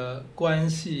的关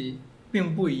系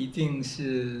并不一定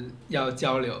是要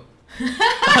交流。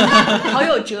好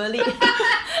有哲理。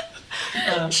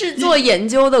是做研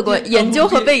究的研究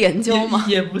和被研究吗？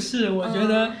也不是，我觉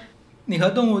得你和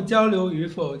动物交流与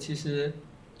否其实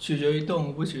取决于动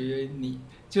物，不取决于你。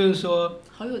就是说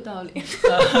好有道理。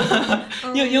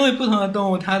因为不同的动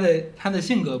物它的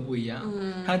性格不一样，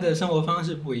它的生活方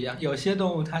式不一样。有些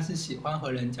动物它是喜欢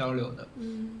和人交流的，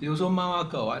比如说猫啊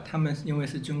狗啊，它们因为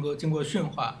是经过驯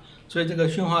化，所以这个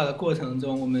驯化的过程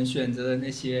中，我们选择的那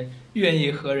些愿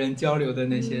意和人交流的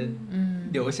那些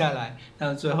留下来，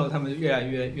但最后它们就越来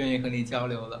越愿意和你交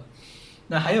流了。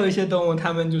那还有一些动物，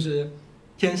它们就是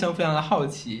天生非常的好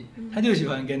奇，它就喜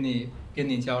欢跟你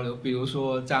交流。比如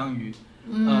说章鱼，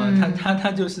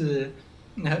它就是，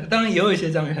当然也有一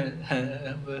些章鱼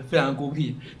很非常孤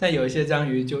僻，但有一些章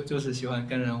鱼就是喜欢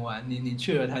跟人玩，你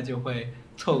去了它就会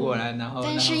凑过来，然后。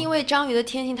但是因为章鱼的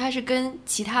天性，它是跟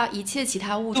一切其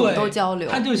他物种都交流，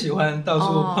它就喜欢到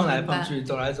处碰来碰去，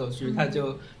走来走去，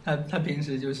它平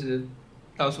时就是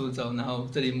到处走，然后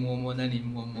这里摸摸那里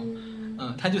摸摸，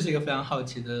它就是一个非常好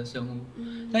奇的生物。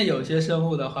但有些生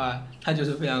物的话，它就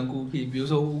是非常孤僻，比如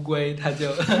说乌龟，它就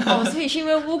所以是因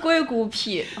为乌龟孤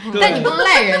僻。但你不能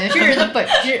赖人，这是人的本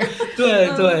质。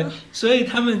对，所以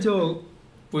他们就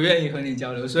不愿意和你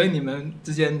交流，所以你们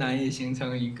之间难以形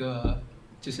成一个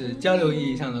就是交流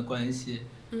意义上的关系。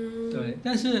对，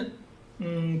但是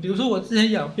比如说我之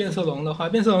前养变色龙的话，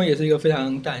变色龙也是一个非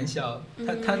常胆小，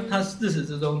它自始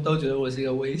至终都觉得我是一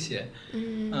个威胁。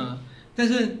但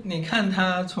是你看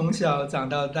他从小长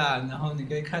到大，然后你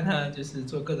可以看他就是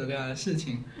做各种各样的事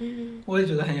情，我也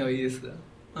觉得很有意思。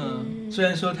虽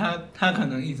然说他可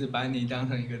能一直把你当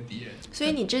成一个敌人，所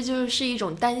以你这就是一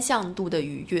种单向度的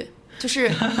愉悦，就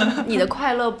是你的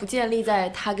快乐不建立在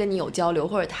他跟你有交流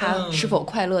或者他是否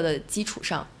快乐的基础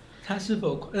上。他是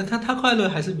否他快乐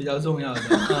还是比较重要的。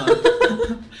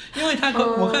因为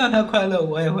我看到他快乐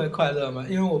我也会快乐嘛，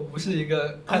因为我不是一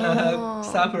个看到他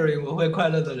suffering 我会快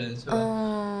乐的人，是吧？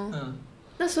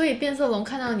那所以变色龙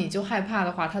看到你就害怕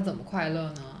的话，他怎么快乐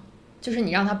呢？就是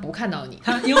你让他不看到你，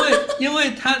他因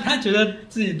为他觉得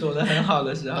自己躲得很好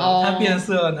的时候，他变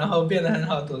色然后变得很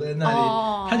好躲在那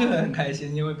里，他就会很开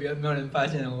心，因为没有人发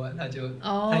现我，他一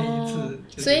次、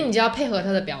所以你就要配合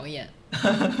他的表演。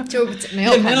就没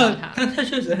有看到他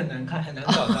确实很难看，很难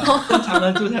找到。他藏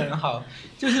的就是很好，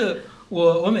就是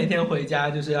我每天回家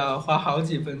就是要花好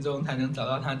几分钟才能找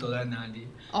到他躲在哪里。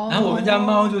然后我们家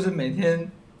猫就是每天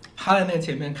趴在那个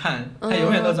前面看，它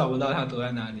永远都找不到它躲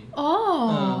在哪里。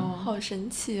好神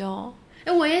奇哦！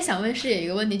我也想问视野一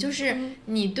个问题，就是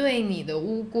你对你的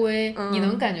乌龟，你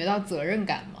能感觉到责任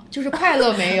感吗？就是快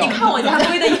乐没有？你看我家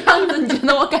龟的样子，你觉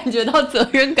得我感觉到责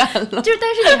任感了？就是，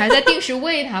但是你还在定时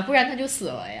喂它，不然它就死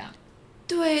了呀。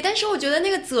对，但是我觉得那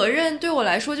个责任对我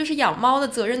来说，就是养猫的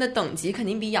责任的等级肯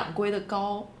定比养龟的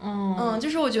高。就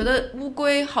是我觉得乌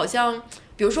龟好像，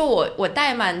比如说我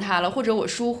怠慢它了，或者我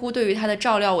疏忽对于它的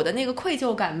照料，我的那个愧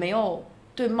疚感没有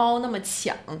对猫那么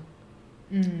强。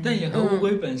但也和乌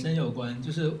龟本身有关，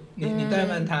就是你怠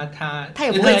慢它，它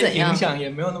也不会怎样，影响也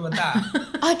没有那么大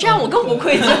啊。这样我更不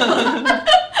愧疚。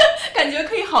感觉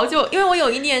可以好久，因为我有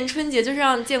一年春节就是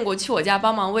让建国去我家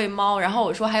帮忙喂猫，然后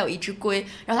我说还有一只龟，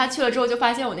然后他去了之后就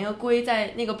发现我那个龟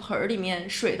在那个盆里面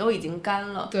水都已经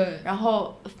干了，对，然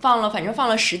后反正放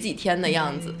了10几天的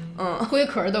样子，龟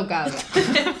壳都干了。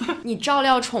你照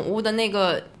料宠物的那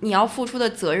个你要付出的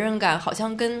责任感，好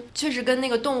像确实跟那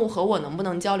个动物和我能不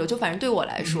能交流，就反正对我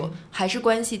来说还是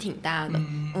关系挺大的。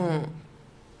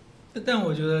但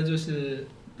我觉得就是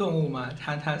动物嘛，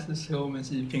它是和我们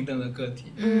是平等的个体，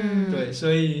对，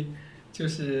所以就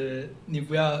是你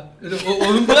不要，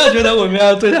我们不要觉得我们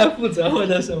要对它负责或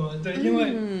者什么，对，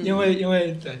因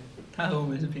为对它和我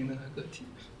们是平等的个体。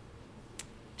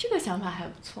这个想法还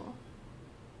不错，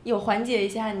有缓解一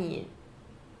下你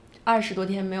20多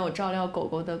天没有照料狗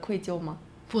狗的愧疚吗？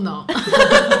不能。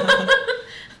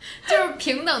就是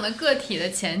平等的个体的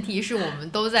前提是我们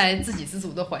都在自给自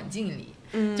足的环境里。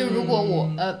就如果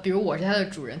比如我是它的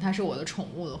主人，它是我的宠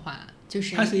物的话，就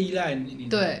是它是依赖你。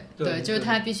对，就是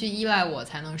它必须依赖我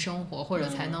才能生活，或者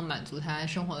才能满足它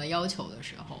生活的要求的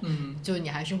时候，就你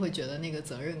还是会觉得那个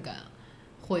责任感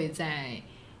会在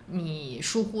你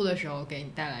疏忽的时候给你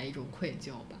带来一种愧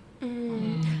疚吧。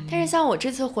但是像我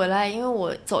这次回来，因为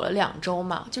我走了2周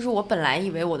嘛，就是我本来以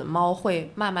为我的猫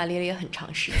会骂骂咧咧很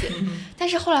长时间，但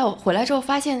是后来我回来之后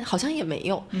发现好像也没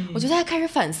有。我就在开始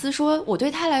反思说，我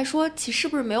对它来说其实是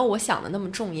不是没有我想的那么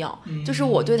重要，就是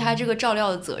我对它这个照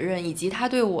料的责任以及它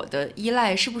对我的依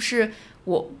赖是不是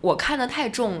我看得太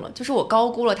重了，就是我高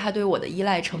估了它对我的依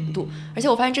赖程度。而且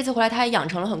我发现这次回来它也养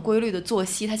成了很规律的作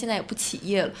息，它现在也不起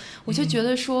夜了，我就觉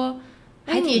得说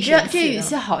你这语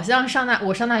气好像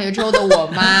我上大学之后的我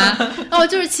妈。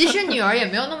就是其实女儿也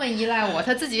没有那么依赖我，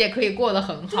她自己也可以过得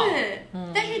很好。对，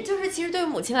但是就是其实对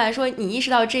母亲来说，你意识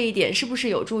到这一点是不是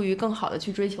有助于更好的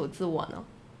去追求自我呢？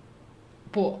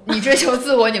不，你追求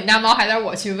自我，你们家猫还得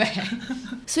我去喂。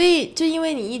所以就因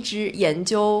为你一直研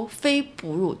究非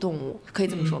哺乳动物，可以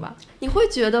这么说吧，你会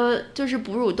觉得就是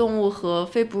哺乳动物和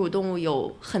非哺乳动物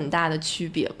有很大的区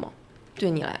别吗？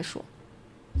对你来说？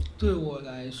对我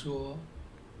来说，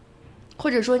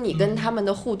或者说你跟他们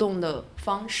的互动的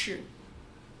方式，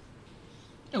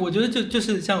我觉得就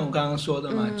是像我刚刚说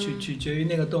的嘛，取决于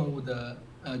那个动物的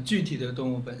具体的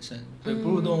动物本身。对，哺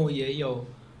乳动物也有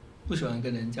不喜欢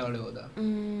跟人交流的，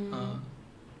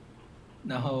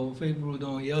然后非哺乳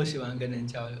动物也有喜欢跟人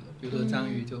交流的，比如说章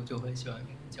鱼就会喜欢跟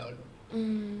人交流。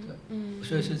对，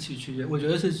所以是取决，我觉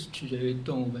得是取决于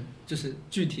动物本，就是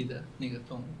具体的那个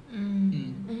动物。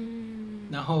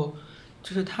然后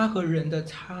就是它和人的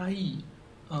差异，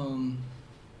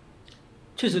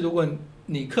确实，如果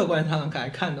你客观上来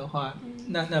看的话，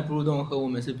那哺乳动物和我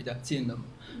们是比较近的嘛，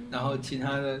然后其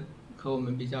他的和我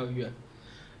们比较远。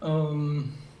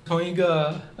从一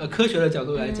个科学的角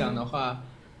度来讲的话，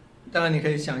当然你可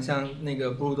以想象那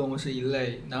个哺乳动物是一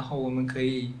类，然后我们可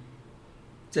以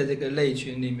在这个类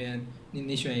群里面，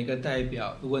你选一个代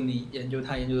表，如果你研究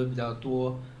它研究的比较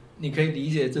多，你可以理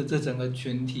解这整个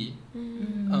群体。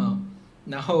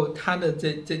然后它的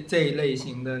这一类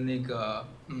型的那个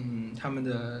他们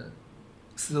的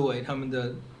思维，他们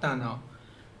的大脑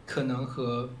可能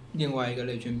和另外一个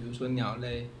类群，比如说鸟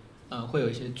类，会有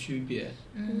一些区别。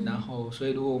然后，所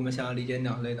以如果我们想要理解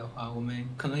鸟类的话，我们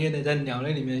可能也得在鸟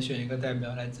类里面选一个代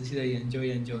表来仔细的研究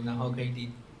研究，然后可以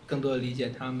更多的理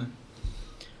解它们。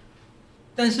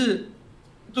但是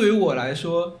对于我来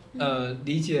说，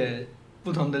理解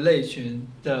不同的类群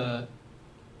的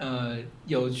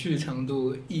有趣程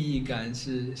度、意义感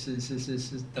是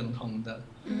等同的。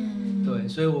对，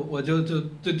所以我就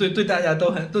对大家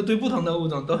对不同的物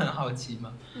种都很好奇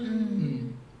嘛。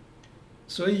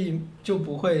所以就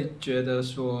不会觉得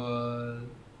说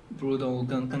哺乳动物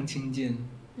更亲近。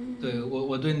对，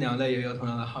我对鸟类也有同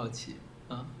样的好奇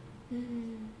啊。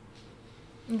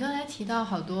你刚才提到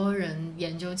好多人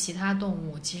研究其他动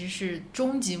物，其实是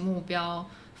终极目标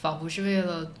仿佛是为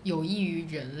了有益于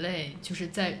人类，就是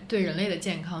在对人类的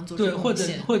健康做出贡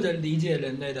献。对，或者理解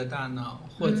人类的大脑，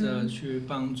或者去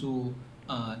帮助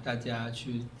大家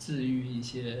去治愈一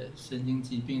些神经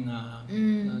疾病啊，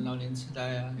老年痴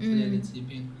呆啊之类的疾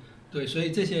病。对，所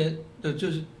以这些就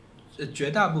是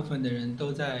绝大部分的人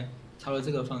都在朝着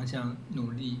这个方向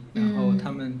努力，然后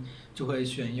他们就会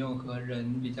选用和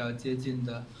人比较接近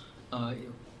的，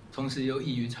同时又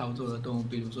易于操作的动物，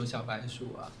比如说小白鼠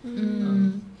啊。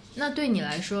那对你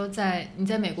来说，你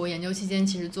在美国研究期间，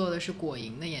其实做的是果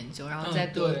蝇的研究，然后在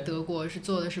德国是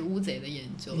做的是乌贼的研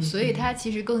究，所以它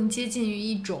其实更接近于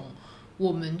一种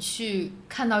我们去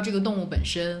看到这个动物本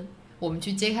身，我们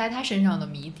去揭开它身上的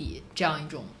谜底，这样一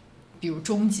种比如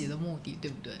终极的目的，对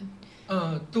不对？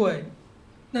对。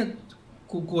那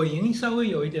果蝇稍微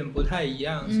有一点不太一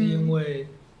样，是因为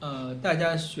大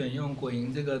家选用果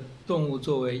蝇这个动物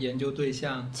作为研究对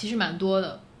象，其实蛮多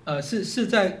的。是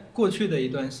在过去的一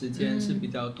段时间是比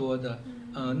较多的。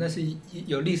那是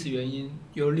由历史原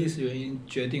因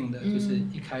决定的，就是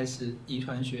一开始遗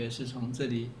传学是从这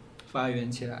里发源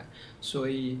起来，所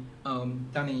以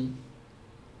当你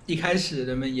一开始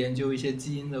人们研究一些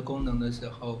基因的功能的时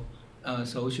候，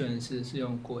首选是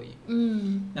用果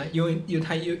蝇。那因为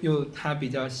它比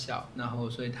较小，然后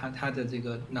所以它的这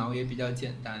个脑也比较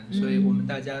简单，所以我们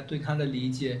大家对它的理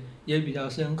解也比较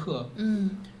深刻。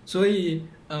所以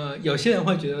有些人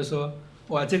会觉得说，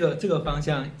哇，这个方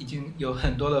向已经有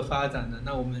很多的发展了，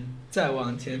那我们再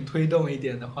往前推动一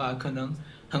点的话，可能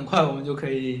很快我们就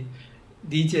可以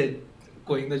理解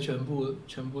果蝇的全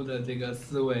部的这个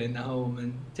思维，然后我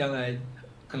们将来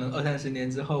可能20-30年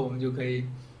之后，我们就可以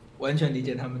完全理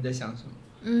解他们在想什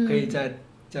么。可以在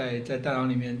大脑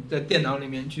里面，在电脑里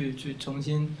面去重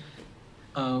新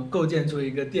构建出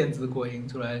一个电子果蝇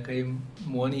出来，可以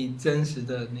模拟真实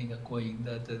的那个果蝇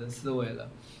的思维了。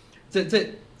这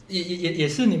也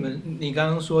是你刚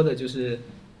刚说的，就是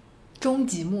终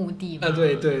极目的嘛。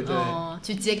对，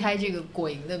去揭开这个果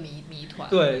蝇的谜团。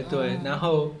对，然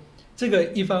后这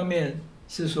个一方面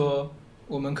是说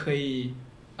我们可以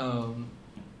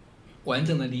完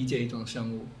整的理解一种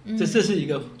生物，这是一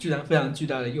个非常巨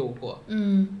大的诱惑。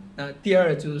那第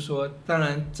二就是说，当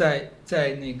然在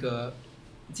那个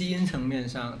基因层面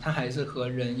上，它还是和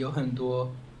人有很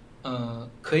多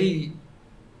可以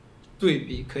对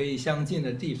比、可以相近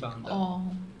的地方的。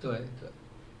对。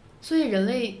所以人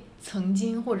类曾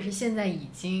经或者是现在已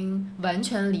经完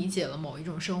全理解了某一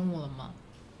种生物了吗？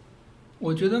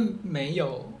我觉得没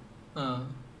有。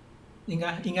应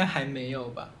该还没有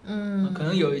吧。可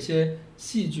能有一些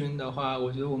细菌的话，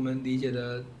我觉得我们理解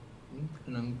的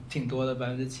可能挺多的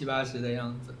，70-80%的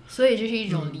样子。所以这是一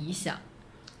种理想。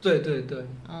对。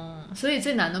所以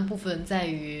最难的部分在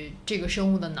于这个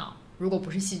生物的脑，如果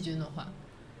不是细菌的话。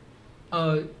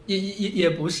也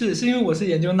不是，是因为我是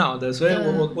研究脑的，所以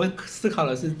我思考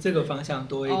的是这个方向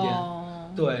多一点。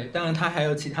对，当然它还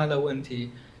有其他的问题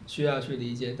需要去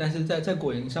理解，但是在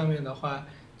果蝇上面的话，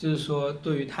就是说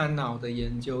对于它脑的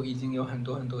研究已经有很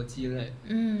多很多积累。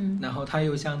然后它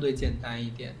又相对简单一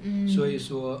点。所以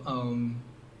说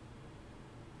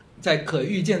在可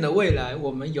预见的未来，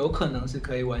我们有可能是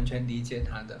可以完全理解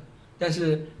它的。但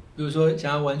是比如说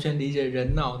想要完全理解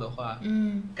人脑的话，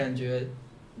感觉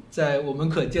在我们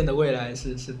可见的未来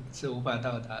是无法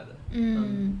到达的。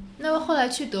那么后来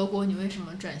去德国，你为什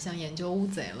么转向研究乌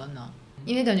贼了呢？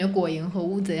因为感觉果蝇和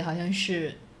乌贼好像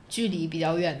是距离比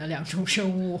较远的两种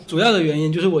生物。主要的原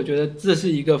因就是我觉得这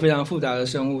是一个非常复杂的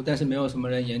生物，但是没有什么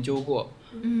人研究过。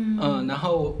然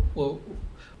后我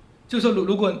就说，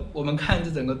如果我们看这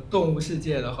整个动物世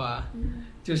界的话，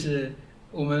就是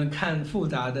我们看复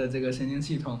杂的这个神经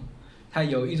系统，它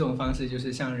有一种方式就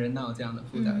是像人脑这样的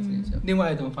复杂神经系统，另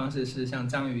外一种方式是像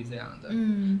章鱼这样的。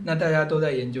那大家都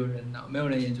在研究人脑，没有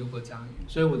人研究过章鱼，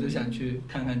所以我就想去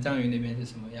看看章鱼那边是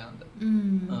什么样的。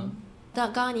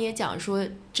但刚刚你也讲说，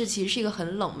这其实是一个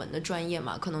很冷门的专业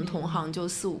嘛，可能同行就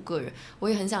4-5个人。我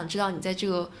也很想知道你在这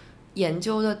个研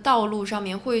究的道路上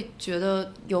面会觉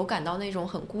得有感到那种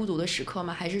很孤独的时刻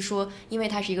吗？还是说因为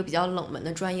它是一个比较冷门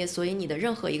的专业，所以你的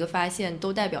任何一个发现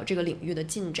都代表这个领域的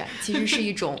进展，其实是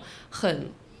一种很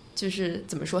就是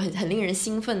怎么说很令人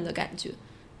兴奋的感觉？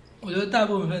我觉得大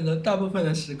部分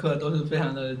的时刻都是非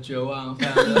常的绝望，非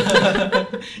常的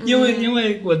因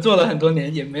为我做了很多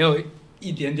年也没有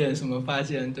一点点什么发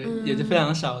现，对，也是非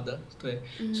常少的，对，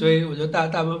所以我觉得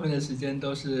大部分的时间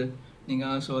都是您刚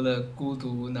刚说的孤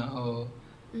独，然后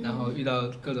遇到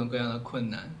各种各样的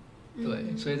困难，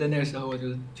对，所以在那个时候我就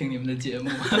听你们的节目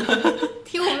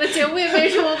听我们的节目也没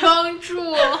什么帮助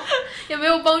也没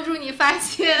有帮助你发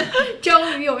现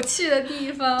章鱼有趣的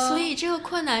地方。所以这个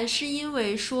困难是因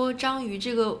为说章鱼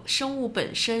这个生物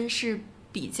本身是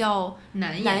比较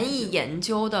难以研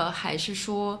究的，还是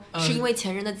说是因为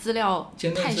前人的资料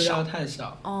太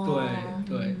少？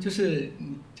对，就是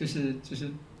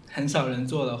很少人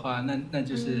做的话，那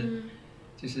就是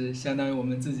相当于我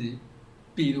们自己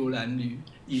筚路蓝缕，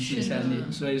一起山林，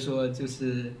所以说就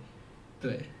是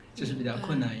对。就是比较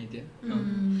困难一点，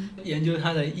研究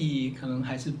它的意义可能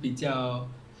还是比较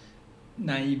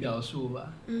难以表述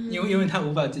吧，因为它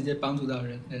无法直接帮助到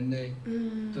人类，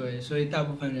对，所以大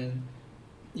部分人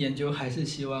研究还是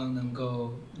希望能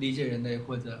够理解人类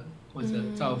或者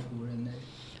造福人类。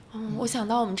我想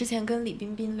到我们之前跟李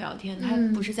彬彬聊天，他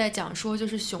不是在讲说，就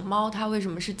是熊猫它为什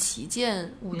么是旗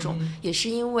舰物种，也是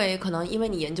因为可能因为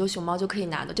你研究熊猫就可以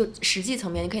拿到，就实际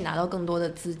层面你可以拿到更多的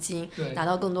资金，拿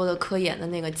到更多的科研的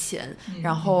那个钱，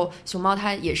然后熊猫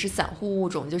它也是散户物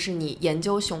种，就是你研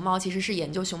究熊猫其实是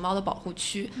研究熊猫的保护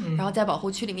区，然后在保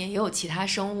护区里面也有其他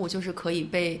生物就是可以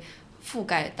被覆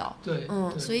盖到，对，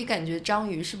所以感觉章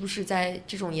鱼是不是在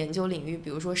这种研究领域，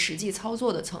比如说实际操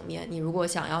作的层面，你如果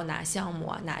想要拿项目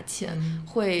啊拿钱，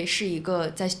会是一个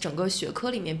在整个学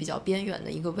科里面比较边缘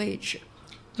的一个位置。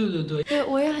对，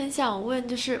我也很想问，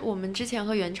就是我们之前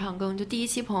和袁长庚就第1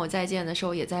期朋友再见的时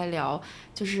候也在聊，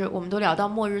就是我们都聊到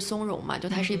末日松茸嘛，就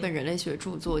它是一本人类学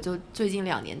著作，就最近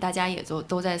2年大家也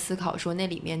都在思考说那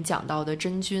里面讲到的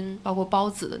真菌包括孢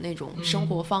子的那种生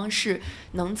活方式，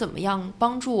能怎么样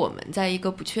帮助我们在一个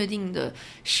不确定的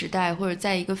时代或者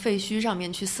在一个废墟上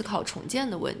面去思考重建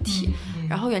的问题。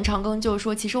然后袁长庚就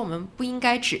说其实我们不应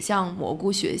该只向蘑菇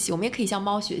学习，我们也可以向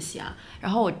猫学习啊。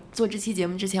然后我做这期节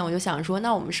目之前我就想说，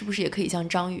那我们是不是也可以向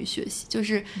章鱼学习，就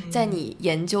是在你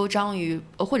研究章鱼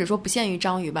或者说不限于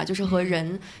章鱼吧，就是和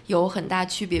人有很大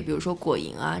区别，比如说果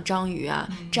蝇啊章鱼啊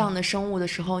这样的生物的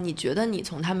时候，你觉得你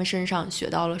从他们身上学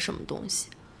到了什么东西？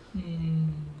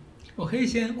我可以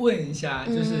先问一下，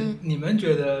就是你们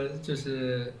觉得就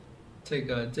是这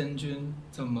个真菌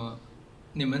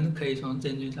你们可以从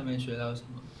真菌上面学到什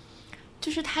么？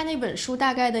就是他那本书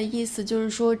大概的意思就是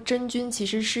说，真菌其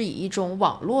实是以一种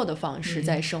网络的方式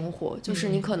在生活，就是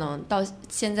你可能到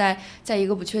现在在一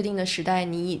个不确定的时代，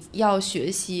你要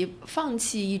学习放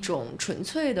弃一种纯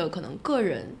粹的可能个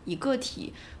人以个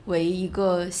体为一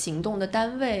个行动的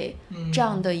单位这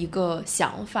样的一个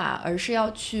想法，而是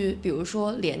要去比如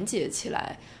说连接起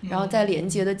来，然后在连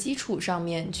接的基础上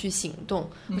面去行动。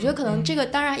我觉得可能这个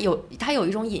当然它有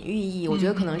一种隐喻意义，我觉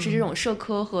得可能是这种社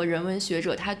科和人文学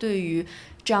者他对于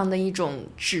这样的一种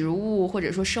植物或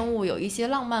者说生物有一些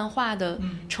浪漫化的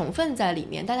成分在里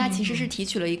面，但它其实是提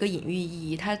取了一个隐喻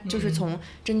意义，它就是从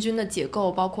真菌的结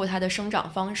构包括它的生长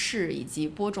方式以及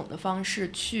播种的方式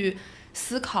去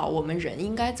思考我们人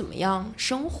应该怎么样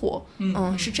生活，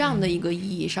是这样的一个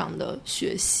意义上的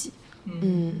学习。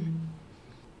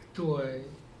对，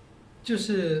就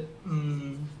是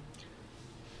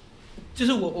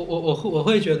我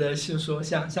会觉得是说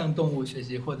像动物学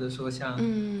习，或者说像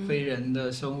非人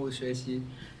的生物学习，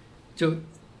就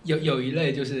有一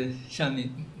类就是像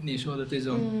你说的这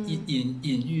种隐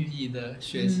喻意的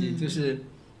学习，就是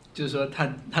说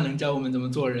他能教我们怎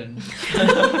么做人。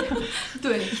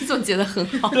对，你总结得很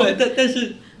好。对，但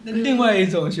是另外一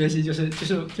种学习就是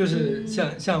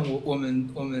像我们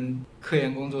科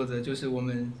研工作者，就是我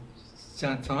们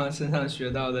像从他身上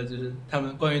学到的，就是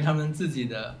关于他们自己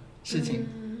的事情，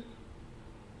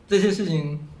这些事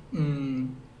情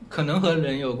可能和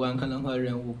人有关，可能和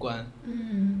人无关，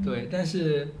对，但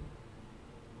是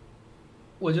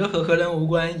我觉得和人无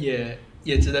关也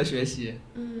值得学习，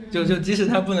就即使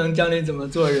他不能教你怎么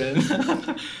做人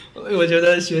我觉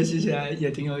得学习起来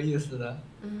也挺有意思的。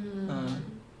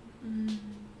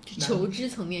求知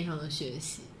层面上的学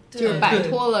习，就是摆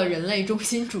脱了人类中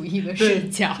心主义的视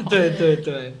角。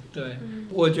对，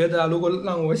我觉得如果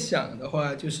让我想的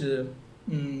话，就是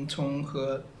从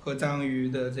和章鱼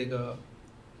的这个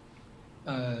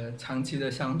长期的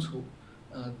相处，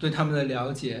对他们的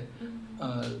了解，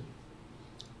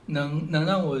能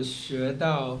让我学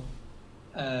到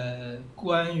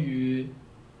关于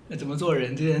怎么做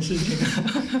人这件事情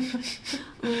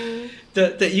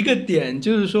的一个点，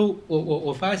就是说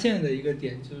我发现的一个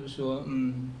点就是说，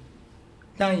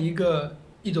当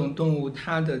一种动物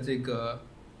它的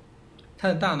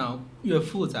大脑越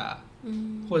复杂，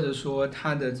或者说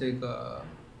它的这个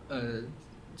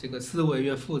思维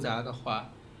越复杂的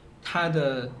话，它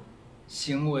的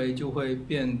行为就会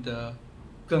变得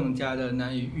更加的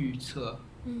难以预测。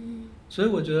所以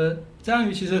我觉得章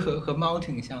鱼其实和猫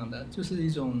挺像的，就是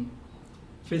一种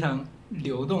非常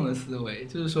流动的思维，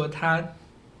就是说他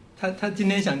今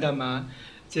天想干嘛，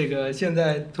这个现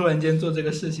在突然间做这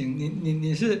个事情，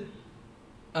你是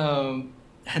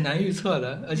很难预测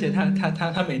的，而且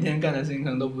他每天干的事情可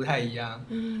能都不太一样，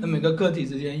那每个个体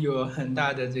之间又有很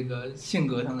大的这个性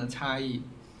格上的差异，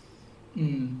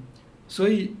所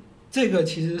以这个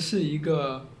其实是一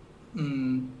个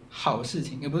好事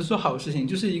情，也不是说好事情，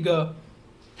就是一个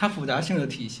它复杂性的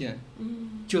体现，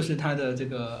就是它的这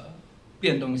个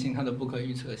变动性，它的不可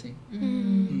预测性，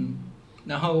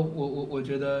然后我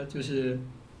觉得就是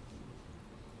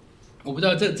我不知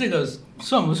道这个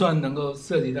算不算能够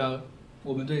涉及到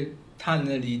我们对他人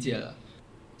的理解了，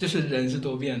就是人是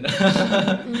多变的，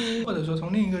或者说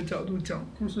从另一个角度讲，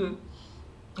就是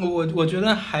我觉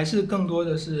得还是更多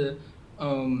的是，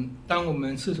当我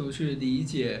们试图去理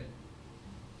解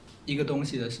一个东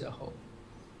西的时候，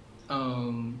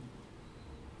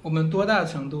我们多大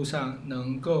程度上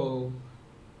能够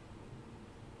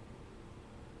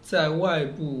在外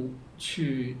部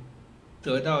去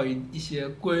得到一些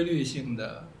规律性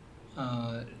的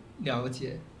了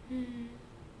解，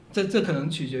这可能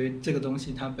取决于这个东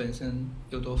西它本身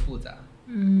有多复杂，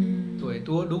对，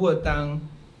如果当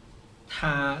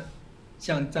它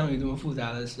像章鱼这么复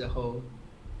杂的时候，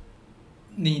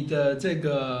你的这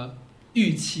个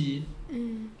预期，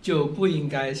就不应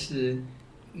该是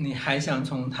你还想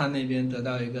从他那边得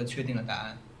到一个确定的答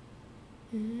案。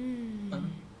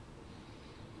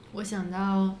我想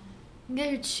到应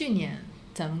该是去年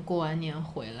咱们过完年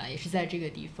回来，也是在这个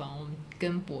地方，我们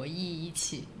跟博弈一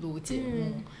起录节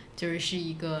目，就是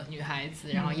一个女孩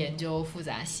子，然后研究复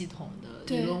杂系统的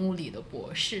理论物理的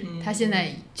博士，她现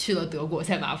在去了德国，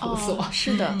在马普索。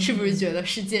是的，是不是觉得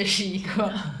世界是一个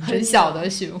很小的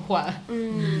循环？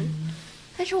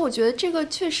但是我觉得这个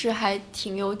确实还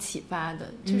挺有启发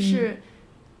的，就是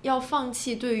要放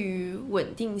弃对于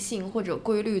稳定性或者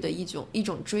规律的一种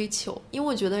追求，因为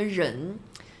我觉得人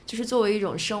就是作为一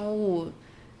种生物，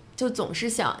就总是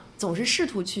试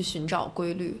图去寻找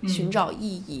规律，寻找意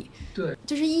义。对，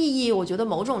就是意义，我觉得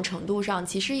某种程度上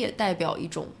其实也代表一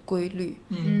种规律。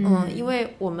因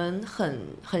为我们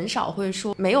很少会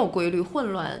说没有规律、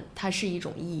混乱它是一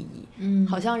种意义。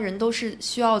好像人都是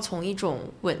需要从一种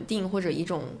稳定或者一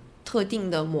种特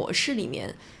定的模式里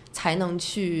面才能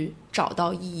去找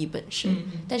到意义本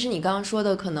身。但是你刚刚说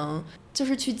的可能就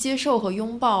是去接受和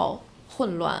拥抱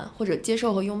混乱，或者接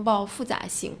受和拥抱复杂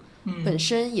性，本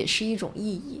身也是一种意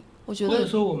义。我觉得或者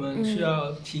说我们需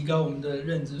要提高我们的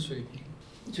认知水平，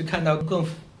去看到更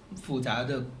复杂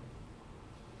的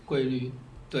规律。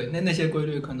对，那些规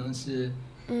律可能是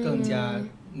更加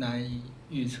难以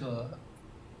预测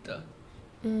的。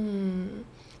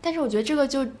但是我觉得这个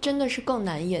就真的是更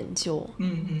难研究。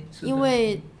因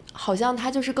为好像它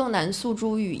就是更难诉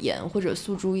诸语言，或者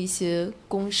诉诸一些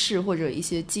公式，或者一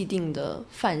些既定的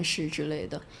范式之类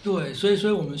的。对，所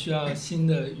以我们需要新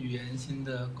的语言、新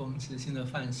的公式、新的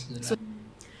范式来。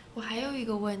我还有一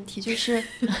个问题就是，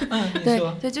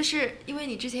对，就是因为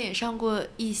你之前也上过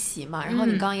一席嘛，然后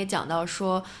你刚刚也讲到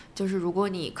说，就是如果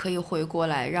你可以回国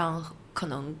来让可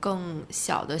能更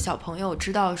小的小朋友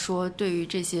知道说对于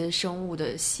这些生物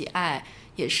的喜爱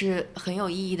也是很有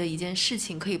意义的一件事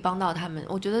情，可以帮到他们。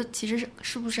我觉得其实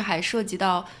是不是还涉及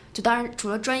到，就当然除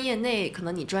了专业内可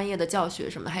能你专业的教学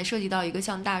什么的，还涉及到一个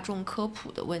像大众科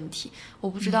普的问题。我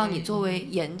不知道你作为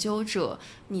研究者，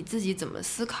你自己怎么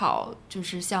思考就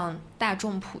是像大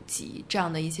众普及这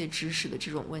样的一些知识的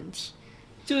这种问题。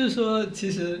就是说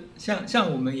其实像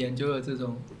我们研究的这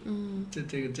种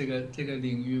这个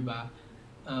领域吧，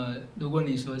如果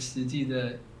你说实际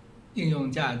的应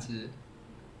用价值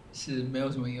是没有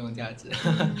什么应用价值，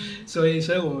所以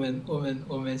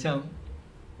我们像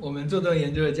我们做这种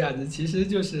研究的价值其实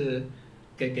就是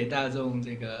给大众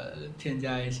这个添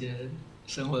加一些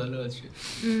生活的乐趣。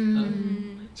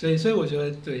所以我觉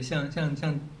得对，像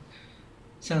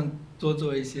多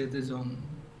做一些这种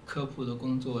科普的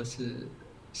工作是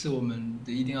我们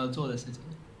一定要做的事情。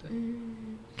对。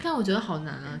但我觉得好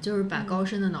难啊，就是把高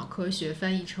深的脑科学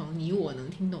翻译成你我能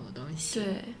听懂的东西。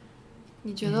对，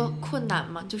你觉得困难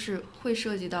吗？就是会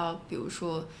涉及到比如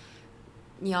说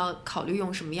你要考虑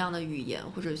用什么样的语言，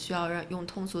或者需要用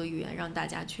通俗的语言让大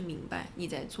家去明白你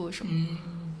在做什么。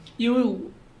因为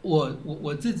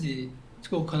我自己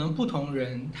就可能不同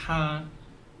人他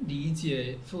理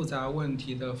解复杂问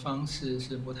题的方式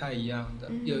是不太一样的。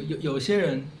有些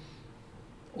人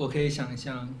我可以想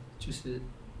象就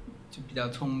比较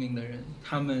聪明的人，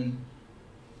他们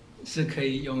是可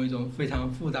以用一种非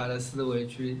常复杂的思维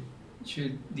去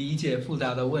理解复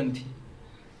杂的问题，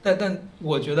但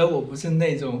我觉得我不是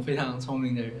那种非常聪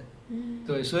明的人，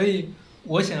对，所以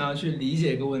我想要去理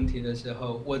解一个问题的时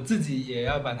候，我自己也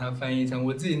要把它翻译成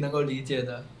我自己能够理解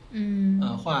的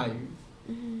话语，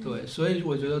对，所以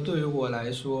我觉得对于我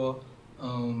来说，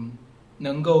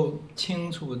能够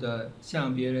清楚的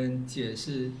向别人解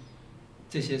释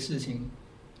这些事情，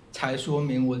才说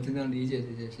明我真正理解这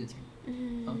些事情。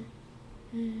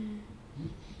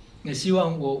也希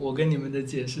望我跟你们的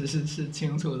解释是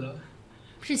清楚的。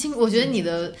我觉得你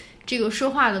的这个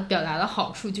说话的表达的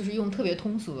好处就是用特别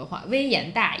通俗的话，微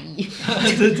言大义。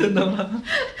是真的吗？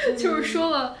就是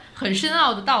说了很深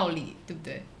奥的道理，对不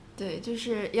对？对，就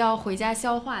是要回家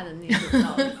消化的那种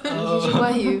道理。尤其是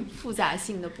关于复杂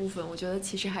性的部分，我觉得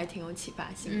其实还挺有启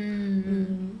发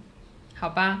性。好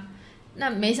吧，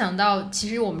那没想到其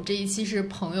实我们这一期是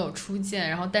朋友初见，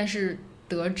然后但是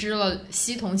得知了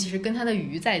西彤其实跟他的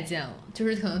鱼再见了，就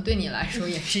是可能对你来说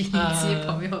也是一期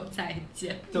朋友再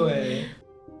见。对。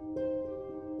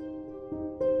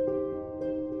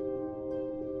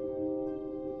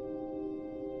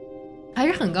还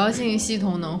是很高兴西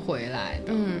彤能回来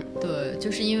的。对，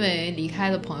就是因为离开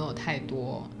的朋友太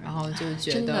多，然后就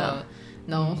觉得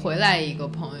能回来一个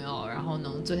朋友，然后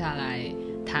能坐下来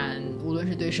谈，无论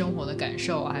是对生活的感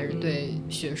受还是对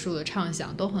学术的畅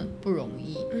想都很不容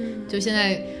易。就现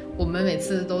在我们每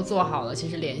次都做好了其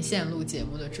实连线录节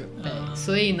目的准备，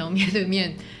所以能面对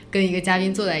面跟一个嘉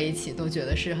宾坐在一起都觉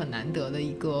得是很难得的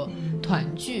一个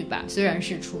团聚吧，虽然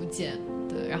是初见。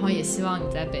对，然后也希望你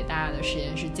在北大的实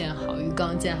验室建好，鱼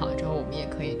缸建好之后我们也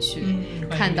可以去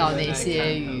看到那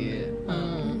些鱼。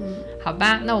好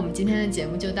吧，那我们今天的节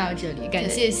目就到这里，感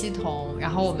谢西彤，然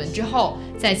后我们之后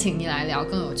再请你来聊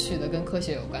更有趣的跟科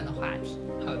学有关的话题。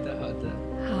好的好的，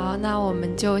好，那我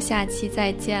们就下期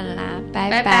再见啦，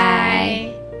拜拜。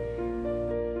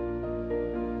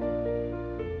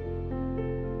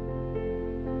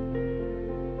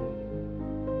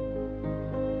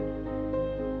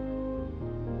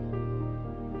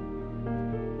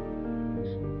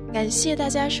感谢大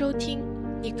家收听，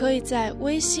你可以在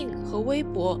微信和微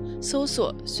博搜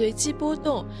索随机波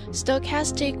动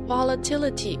Stochastic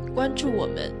Volatility 关注我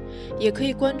们，也可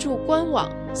以关注官网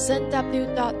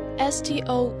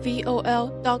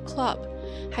 3w.stovol.club，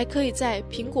 还可以在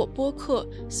苹果播客、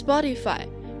Spotify、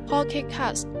Pocket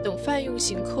Cast 等泛用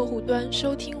型客户端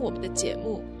收听我们的节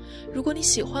目。如果你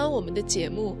喜欢我们的节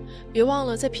目，别忘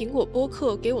了在苹果播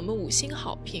客给我们5星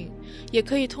好评，也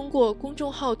可以通过公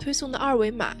众号推送的2维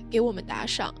码给我们打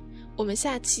赏。我们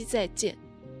下期再见。